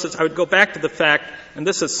 Chief Justice, I would go back to the fact, and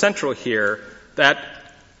this is central here, that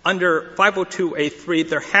under 502A3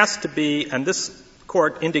 there has to be, and this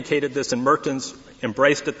Court indicated this in Mertens,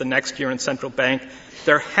 embraced it the next year in Central Bank,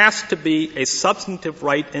 there has to be a substantive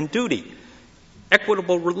right and duty.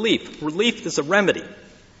 Equitable relief. Relief is a remedy.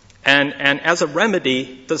 And as a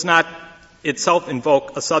remedy does not itself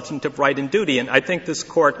invoke a substantive right and duty. And I think this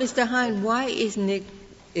Court — Mr. Hine, why isn't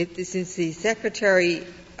it, since the Secretary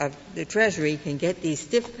of the Treasury can get these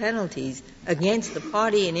stiff penalties against the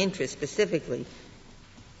party in interest specifically,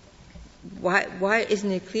 why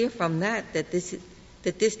isn't it clear from that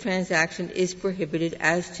this transaction is prohibited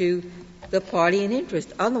as to the party in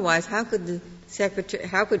interest? Otherwise, how could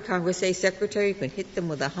Congress say Secretary can hit them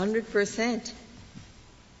with 100%?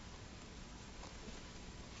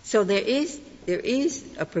 So there is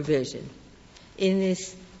a provision in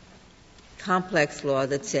this complex law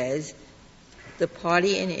that says the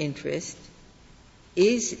party in interest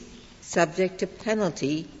is subject to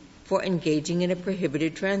penalty for engaging in a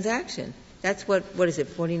prohibited transaction. That's what is it,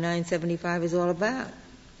 4975 is all about.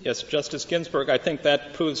 Yes, Justice Ginsburg, I think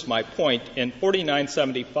that proves my point. In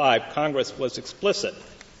 4975, Congress was explicit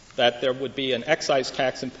that there would be an excise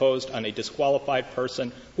tax imposed on a disqualified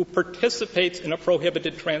person who participates in a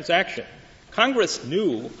prohibited transaction. Congress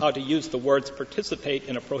knew how to use the words participate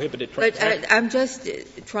in a prohibited transaction. But I'm just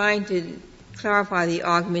trying to clarify the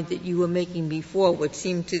argument that you were making before, which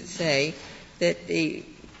seemed to say that the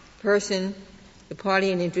person, the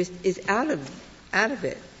party in interest, is out of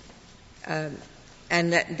it.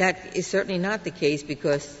 And that is certainly not the case,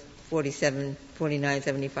 because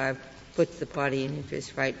 4975 puts the party in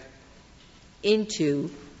interest right into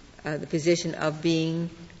the position of being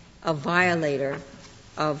a violator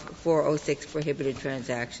of 406 prohibited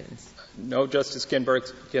transactions? No, Justice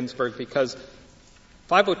Ginsburg, because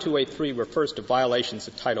 502A3 refers to violations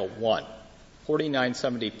of Title I.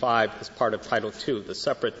 4975 is part of Title II, the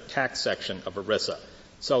separate tax section of ERISA.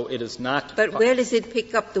 So it is not. But where does it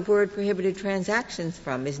pick up the word prohibited transactions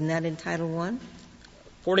from? Isn't that in Title I?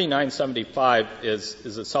 4975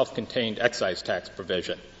 is a self-contained excise tax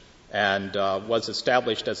provision and was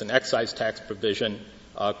established as an excise tax provision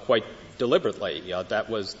quite deliberately. That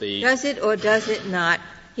was the. Does it or does it not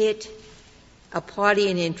hit a party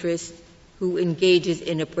in interest who engages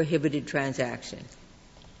in a prohibited transaction?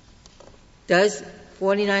 Does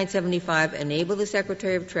 4975 enable the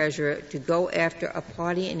Secretary of Treasury to go after a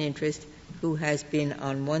party in interest who has been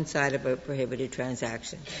on one side of a prohibited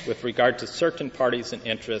transaction? With regard to certain parties in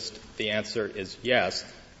interest, the answer is yes,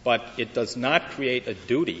 but it does not create a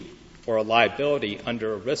duty or a liability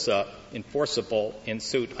under ERISA enforceable in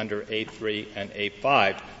suit under A3 and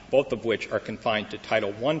A5, both of which are confined to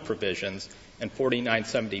Title I provisions, and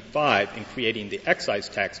 4975 in creating the excise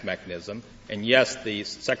tax mechanism. And yes, the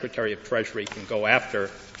Secretary of Treasury can go after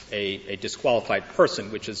a disqualified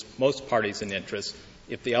person, which is most parties in interest,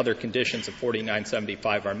 if the other conditions of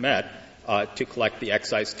 4975 are met, to collect the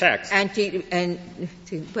excise tax.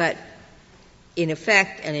 But in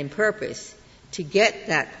effect and in purpose, to get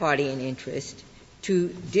that party in interest to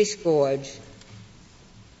disgorge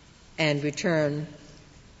and return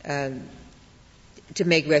to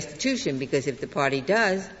make restitution, because if the party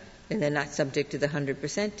does, then they're not subject to the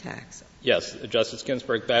 100% tax. Yes, Justice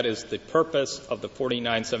Ginsburg, that is the purpose of the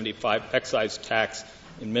 4975 excise tax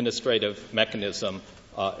administrative mechanism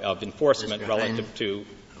of enforcement relative to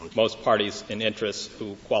most parties in interest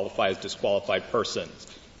who qualify as disqualified persons.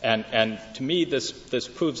 And to me, this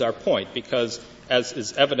proves our point, because as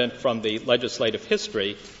is evident from the legislative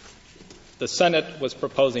history, the Senate was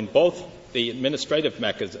proposing both the administrative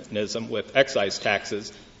mechanism with excise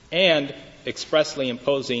taxes and expressly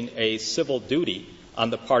imposing a civil duty on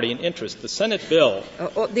the party in interest. The Senate bill.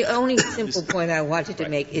 The only simple point I wanted to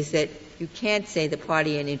make is that you can't say the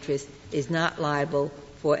party in interest is not liable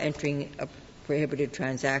for entering a prohibited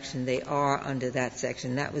transaction. They are under that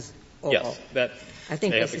section. That was all. Yes, I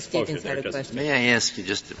think Justice Stevens had a question. May I ask you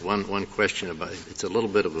just one question about it? It's a little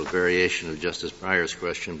bit of a variation of Justice Breyer's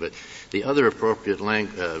question, but the other appropriate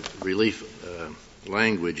relief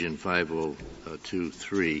language in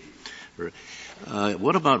 502(3),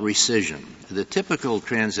 what about rescission? The typical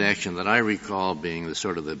transaction that I recall being the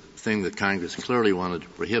sort of the thing that Congress clearly wanted to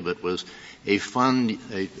prohibit was a fund,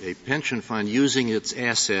 a pension fund using its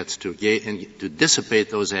assets to dissipate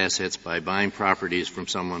those assets by buying properties from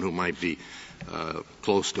someone who might be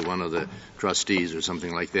close to one of the trustees or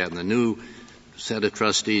something like that. And the new set of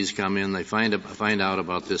trustees come in, they find out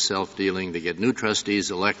about this self-dealing, they get new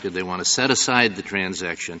trustees elected, they want to set aside the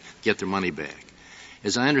transaction, get their money back.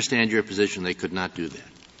 As I understand your position, they could not do that.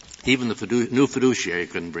 Even the new fiduciary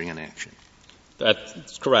couldn't bring an action.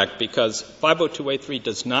 That's correct, because 502A3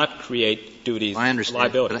 does not create duties I understand,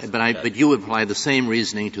 liabilities. But you would apply the same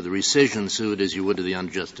reasoning to the rescission suit as you would to the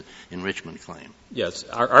unjust enrichment claim. Yes.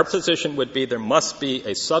 Our position would be there must be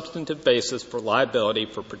a substantive basis for liability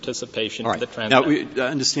for participation in the transaction. Now,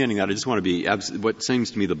 understanding that, I just want to be what seems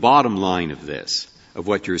to me the bottom line of this, of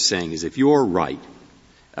what you're saying, is if you're right,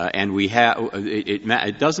 and we have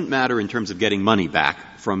it doesn't matter in terms of getting money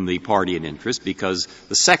back from the party in interest, because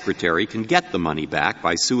the Secretary can get the money back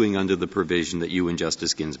by suing under the provision that you and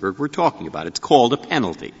Justice Ginsburg were talking about. It's called a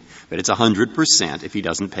penalty, but it's 100% if he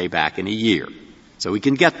doesn't pay back in a year. So he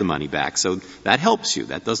can get the money back. So that helps you.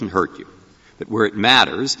 That doesn't hurt you. But where it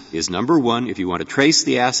matters is, number one, if you want to trace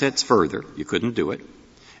the assets further, you couldn't do it.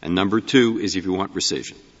 And number two is if you want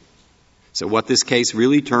rescission. So what this case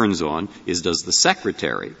really turns on is, does the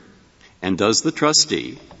Secretary and does the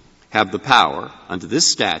trustee have the power under this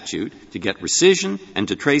statute to get rescission and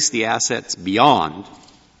to trace the assets beyond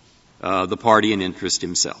the party in interest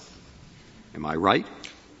himself? Am I right?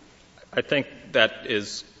 I think that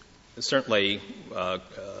is certainly the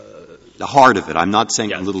heart of it. I'm not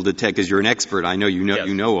saying yes. a little detail, because you're an expert. I know you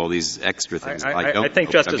know all these extra things. I think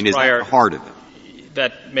know. Justice is that the heart of it?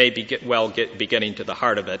 That may be getting to the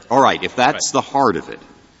heart of it. All right. If that's the heart of it,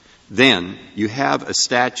 then you have a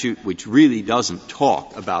statute which really doesn't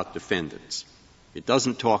talk about defendants. It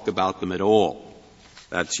doesn't talk about them at all.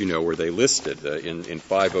 That's, where they listed in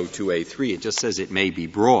 502A3. It just says it may be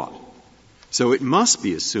brought. So it must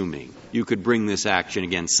be assuming you could bring this action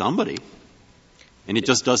against somebody, and it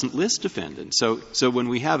just doesn't list defendants. So when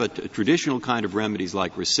we have a traditional kind of remedies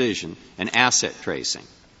like rescission and asset tracing,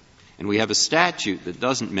 and we have a statute that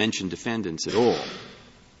doesn't mention defendants at all,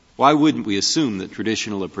 why wouldn't we assume that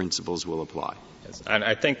traditional principles will apply? Yes, and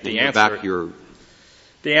I think the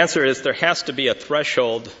answer is there has to be a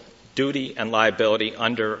threshold duty and liability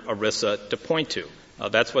under ERISA to point to.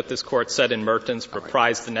 That's what this Court said in Mertens,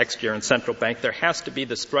 reprised the next year in Central Bank. There has to be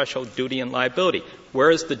this threshold duty and liability. Where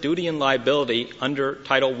is the duty and liability under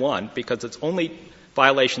Title I? Because it's only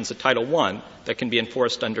violations of Title I that can be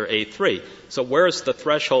enforced under A3. So where is the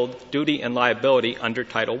threshold duty and liability under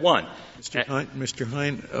Title I? Mr.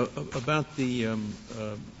 Hine, about the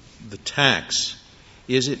tax,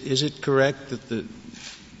 is it correct that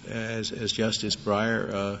as Justice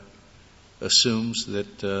Breyer assumes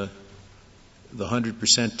that the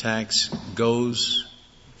 100% tax goes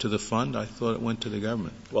to the fund? I thought it went to the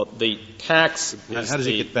government. Well, the tax is How does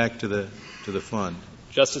it get back to the fund?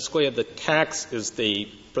 Justice Scalia, the tax is the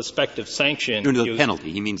prospective sanction. No, the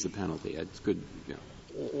penalty. He means the penalty. That's good. Yeah.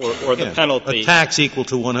 Or the penalty. A tax equal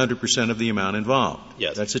to 100% of the amount involved.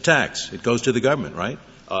 Yes. That's a tax. It goes to the government, right?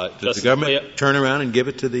 Does the government turn around and give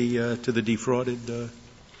it to the defrauded?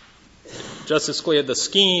 Justice Scalia, the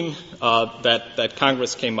scheme that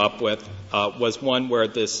Congress came up with was one where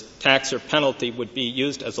this tax or penalty would be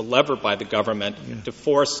used as a lever by the government to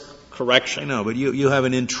force correction. I know, but you have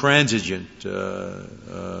an intransigent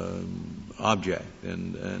object,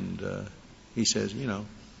 and he says,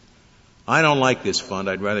 I don't like this fund.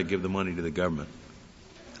 I'd rather give the money to the government.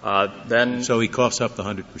 So he coughs up the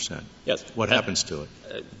 100%. Yes. What happens to it?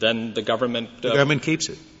 Then the government keeps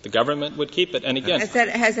it. The government would keep it. And again,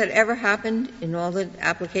 has that ever happened in all the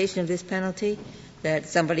application of this penalty, that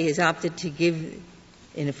somebody has opted to give,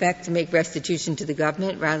 in effect, to make restitution to the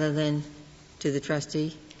government rather than to the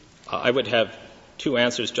trustee? I would have two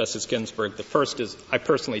answers, Justice Ginsburg. The first is I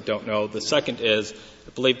personally don't know. The second is I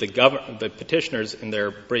believe the petitioners in their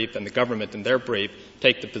brief and the government in their brief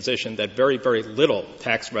take the position that very, very little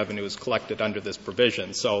tax revenue is collected under this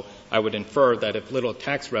provision. So I would infer that if little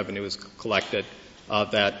tax revenue is collected,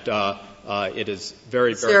 that it is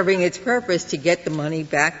very, very serving its purpose to get the money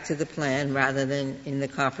back to the plan rather than in the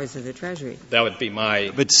coffers of the Treasury. That would be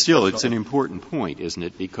my. But still, it's an important point, isn't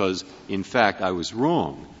it? Because, in fact, I was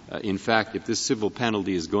wrong. In fact, if this civil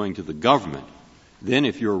penalty is going to the government, then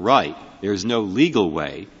if you're right, there's no legal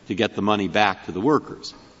way to get the money back to the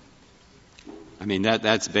workers. I mean,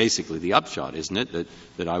 that's basically the upshot, isn't it?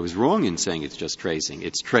 That I was wrong in saying it's just tracing.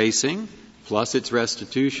 It's tracing, plus it's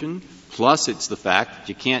restitution, plus it's the fact that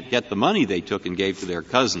you can't get the money they took and gave to their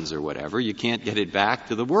cousins or whatever. You can't get it back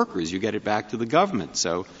to the workers. You get it back to the government.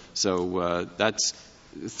 So that's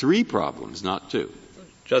three problems, not two.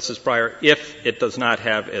 Justice Breyer, if it does not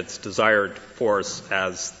have its desired force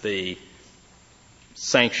as the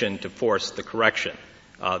sanction to force the correction,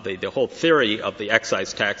 the whole theory of the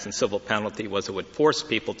excise tax and civil penalty was it would force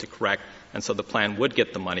people to correct, and so the plan would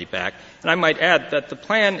get the money back. And I might add that the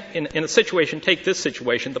plan, in a situation, take this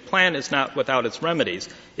situation, the plan is not without its remedies.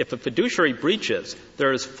 If a fiduciary breaches,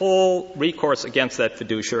 there is full recourse against that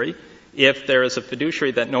fiduciary. If there is a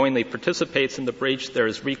fiduciary that knowingly participates in the breach, there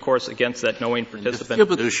is recourse against that knowing participant. The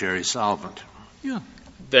fiduciary is solvent. Yeah.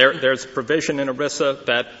 There's provision in ERISA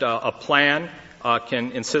that a plan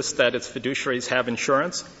can insist that its fiduciaries have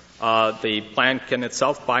insurance. The plan can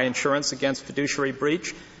itself buy insurance against fiduciary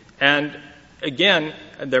breach. And again,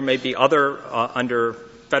 there may be other, under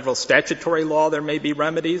federal statutory law, there may be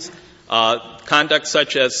remedies. Conduct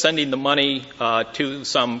such as sending the money to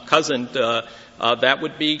some cousin, that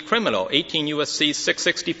would be criminal. 18 U.S.C.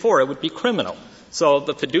 664, it would be criminal. So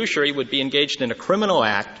the fiduciary would be engaged in a criminal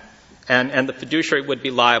act, and the fiduciary would be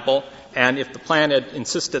liable. And if the plan had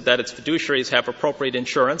insisted that its fiduciaries have appropriate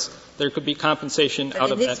insurance, there could be compensation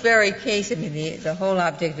out of that. In this very case, I mean, the whole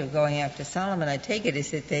object of going after Salomon, I take it,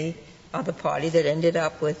 is that they are the party that ended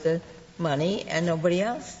up with the money and nobody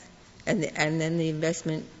else. And then the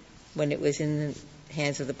investment, when it was in the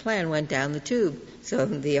hands of the plan, went down the tube. So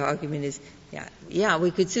the argument is, yeah,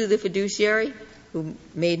 we could sue the fiduciary who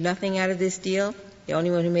made nothing out of this deal. The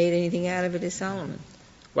only one who made anything out of it is Salomon.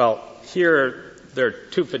 Well, here there are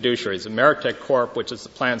two fiduciaries, Ameritech Corp., which is the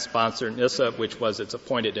plan sponsor, NISA, which was its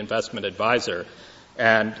appointed investment advisor.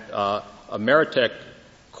 And Ameritech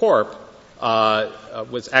Corp.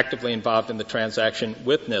 Was actively involved in the transaction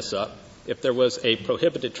with NISA. If there was a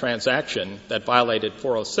prohibited transaction that violated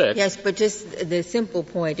 406. Yes, but just the simple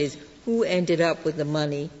point is who ended up with the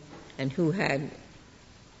money and who had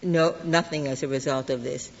nothing as a result of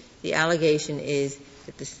this. The allegation is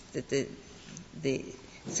that the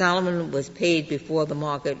Salomon was paid before the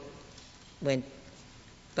market went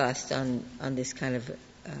bust on this kind of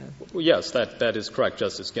Well, yes, that is correct,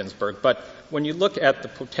 Justice Ginsburg. But when you look at the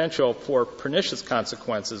potential for pernicious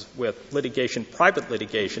consequences with litigation, private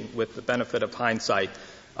litigation, with the benefit of hindsight,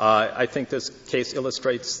 I think this case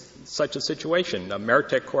illustrates such a situation.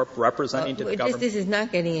 Meritech Corp representing to the government. This is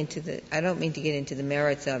not getting into I don't mean to get into the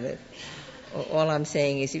merits of it. All I'm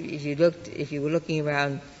saying is if you were looking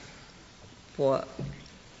around for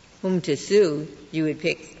whom to sue, you would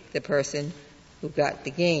pick the person who got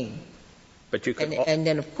the gain. But you could and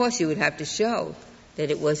then, of course, you would have to show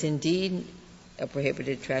that it was indeed a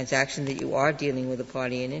prohibited transaction, that you are dealing with a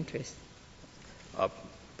party in interest.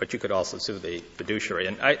 But you could also sue the fiduciary.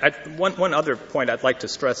 And one other point I'd like to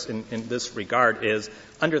stress in this regard is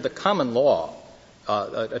under the common law,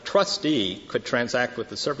 a trustee could transact with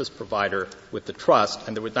the service provider with the trust,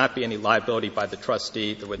 and there would not be any liability by the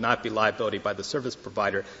trustee. There would not be liability by the service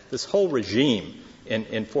provider. This whole regime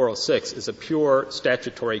in 406 is a pure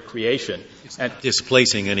statutory creation. It's not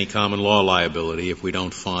displacing any common law liability if we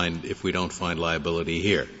don't find liability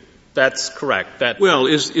here. That's correct. Well,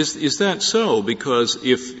 is that so? Because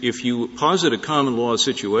if you posit a common law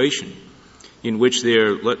situation in which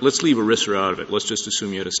let's leave ERISA out of it. Let's just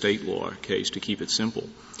assume you had a state law case to keep it simple.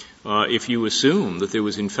 If you assume that there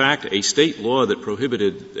was in fact a state law that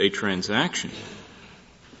prohibited a transaction,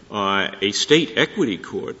 a state equity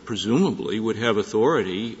court presumably would have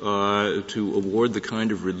authority to award the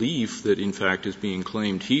kind of relief that in fact is being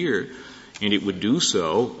claimed here. And it would do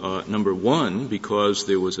so, number one, because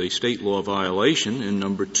there was a state law violation, and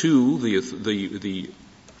number two, the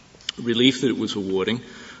relief that it was awarding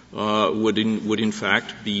would in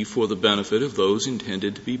fact be for the benefit of those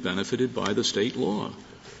intended to be benefited by the state law.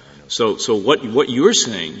 So what you're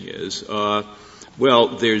saying is,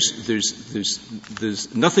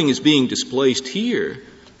 there's nothing is being displaced here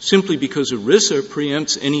simply because ERISA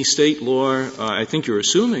preempts any state law. I think you're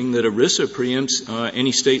assuming that ERISA preempts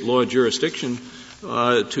any state law jurisdiction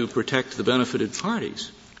to protect the benefited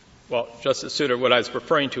parties. Well, Justice Souter, what I was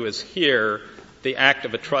referring to is here the act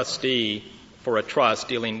of a trustee for a trust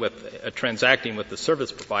dealing with transacting with the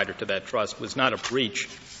service provider to that trust was not a breach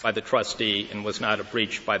by the trustee and was not a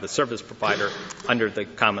breach by the service provider under the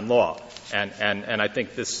common law. And I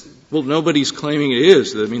think this. Well, nobody's claiming it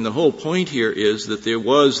is. I mean, the whole point here is that there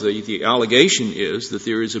was the allegation is that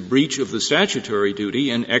there is a breach of the statutory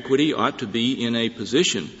duty, and equity ought to be in a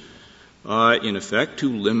position, in effect,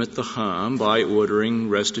 to limit the harm by ordering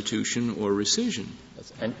restitution or rescission.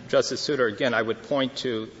 And Justice Souter, again, I would point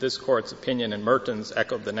to this Court's opinion in Mertens,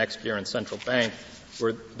 echoed the next year in Central Bank,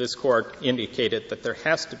 where this Court indicated that there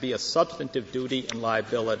has to be a substantive duty and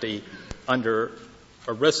liability under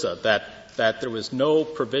ERISA, that there was no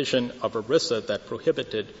provision of ERISA that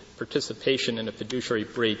prohibited participation in a fiduciary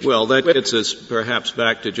breach. Well, that gets us perhaps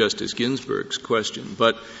back to Justice Ginsburg's question.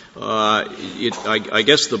 But I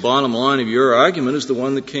guess the bottom line of your argument is the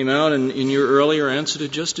one that came out in your earlier answer to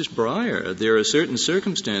Justice Breyer. There are certain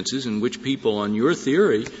circumstances in which people, on your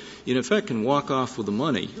theory, in effect can walk off with the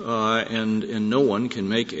money, and no one can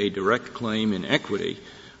make a direct claim in equity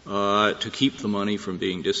to keep the money from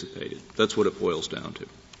being dissipated. That's what it boils down to.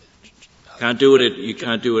 You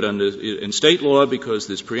can't do it in state law because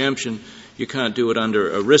there's preemption. You can't do it under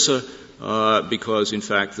ERISA because, in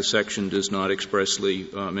fact, the section does not expressly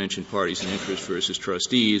mention parties in interest versus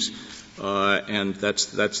trustees, and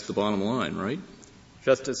that's the bottom line, right?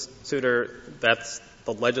 Justice Souter, that's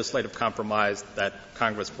the legislative compromise that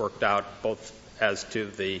Congress worked out, both as to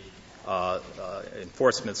the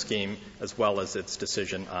enforcement scheme as well as its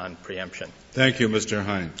decision on preemption. Thank you, Mr.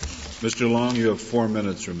 Hine. Mr. Long, you have 4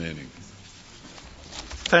 minutes remaining.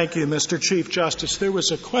 Thank you, Mr. Chief Justice. There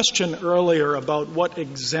was a question earlier about what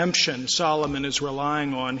exemption Salomon is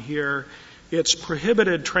relying on here. It's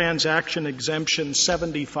prohibited transaction exemption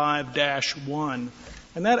 75-1.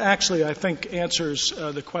 And that actually, I think, answers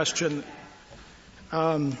the question.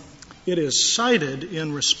 It is cited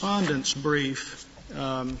in Respondent's brief.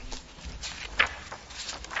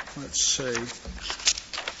 Let's see.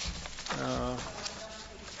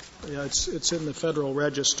 It's in the Federal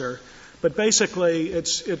Register. But basically,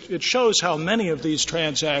 it shows how many of these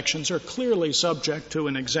transactions are clearly subject to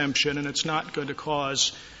an exemption, and it's not going to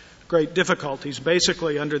cause great difficulties.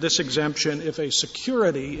 Basically, under this exemption, if a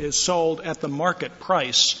security is sold at the market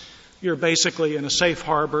price, you're basically in a safe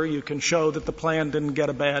harbor. You can show that the plan didn't get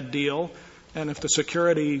a bad deal. And if the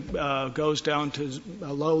security goes down to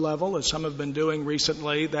a low level, as some have been doing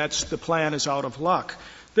recently, the plan is out of luck.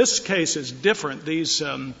 This case is different. These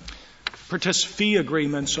fee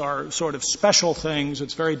agreements are sort of special things.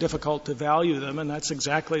 It's very difficult to value them, and that's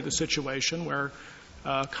exactly the situation where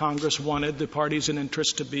Congress wanted the parties in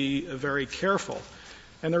interest to be very careful.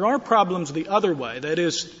 And there are problems the other way. That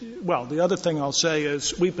is, well, the other thing I'll say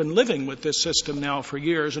is we've been living with this system now for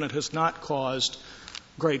years, and it has not caused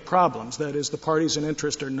great problems. That is, the parties in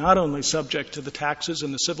interest are not only subject to the taxes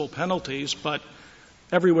and the civil penalties, but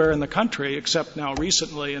everywhere in the country, except now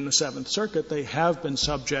recently in the Seventh Circuit, they have been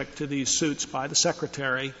subject to these suits by the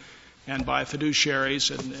Secretary and by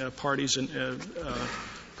fiduciaries and parties and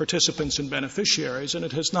participants and beneficiaries, and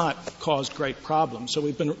it has not caused great problems. So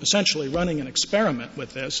we've been essentially running an experiment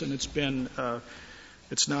with this, and it's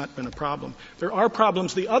not been a problem. There are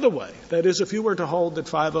problems the other way. That is, if you were to hold that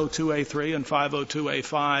 502A3 and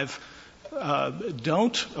 502A5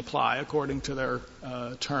 don't apply according to their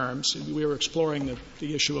terms. We were exploring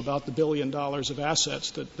the issue about the $1 billion of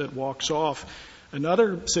assets that walks off.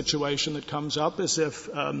 Another situation that comes up is if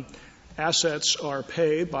assets are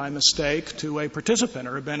paid by mistake to a participant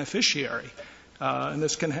or a beneficiary. And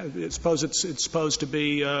this can suppose it's supposed to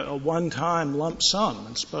be a one-time lump sum.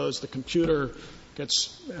 And suppose the computer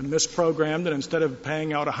gets misprogrammed, and instead of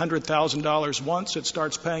paying out $100,000 once, it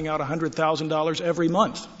starts paying out $100,000 every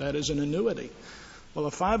month. That is an annuity. Well,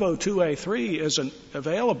 if 502A3 isn't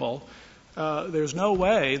available, there's no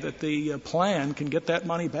way that the plan can get that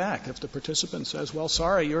money back. If the participant says, well,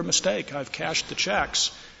 sorry, your mistake, I've cashed the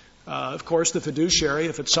checks. Of course, the fiduciary,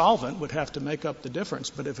 if it's solvent, would have to make up the difference.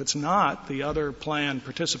 But if it's not, the other plan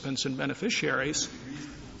participants and beneficiaries.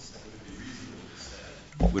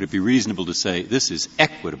 Would it be reasonable to say this is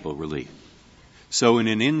equitable relief? So in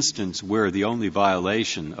an instance where the only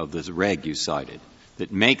violation of this reg you cited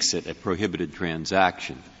that makes it a prohibited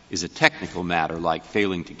transaction is a technical matter like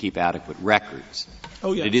failing to keep adequate records,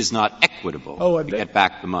 it is not equitable to get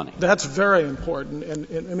back the money. That's very important.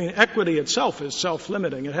 And I mean, equity itself is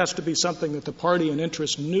self-limiting. It has to be something that the party in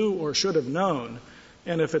interest knew or should have known.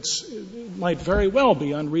 And if it might very well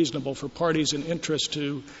be unreasonable for parties in interest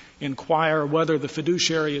to inquire whether the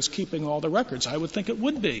fiduciary is keeping all the records. I would think it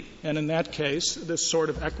would be. And in that case, this sort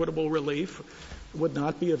of equitable relief would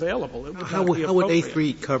not be available. It would how not be would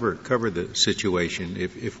appropriate. A3 cover the situation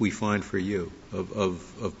if we find for you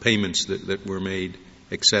of payments that were made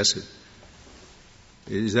excessive?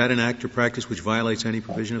 Is that an act or practice which violates any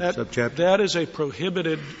provision of subchapter? That is a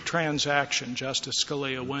prohibited transaction, Justice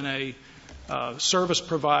Scalia, when a service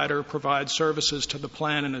provider provides services to the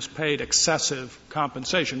plan and is paid excessive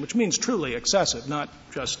compensation, which means truly excessive, not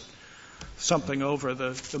just something over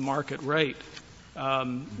the market rate.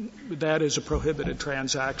 That is a prohibited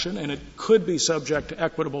transaction, and it could be subject to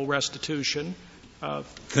equitable restitution.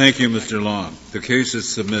 Thank you, Mr. Long. The case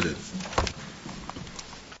is submitted.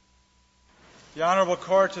 The Honorable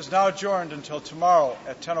Court is now adjourned until tomorrow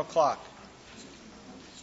at 10 o'clock.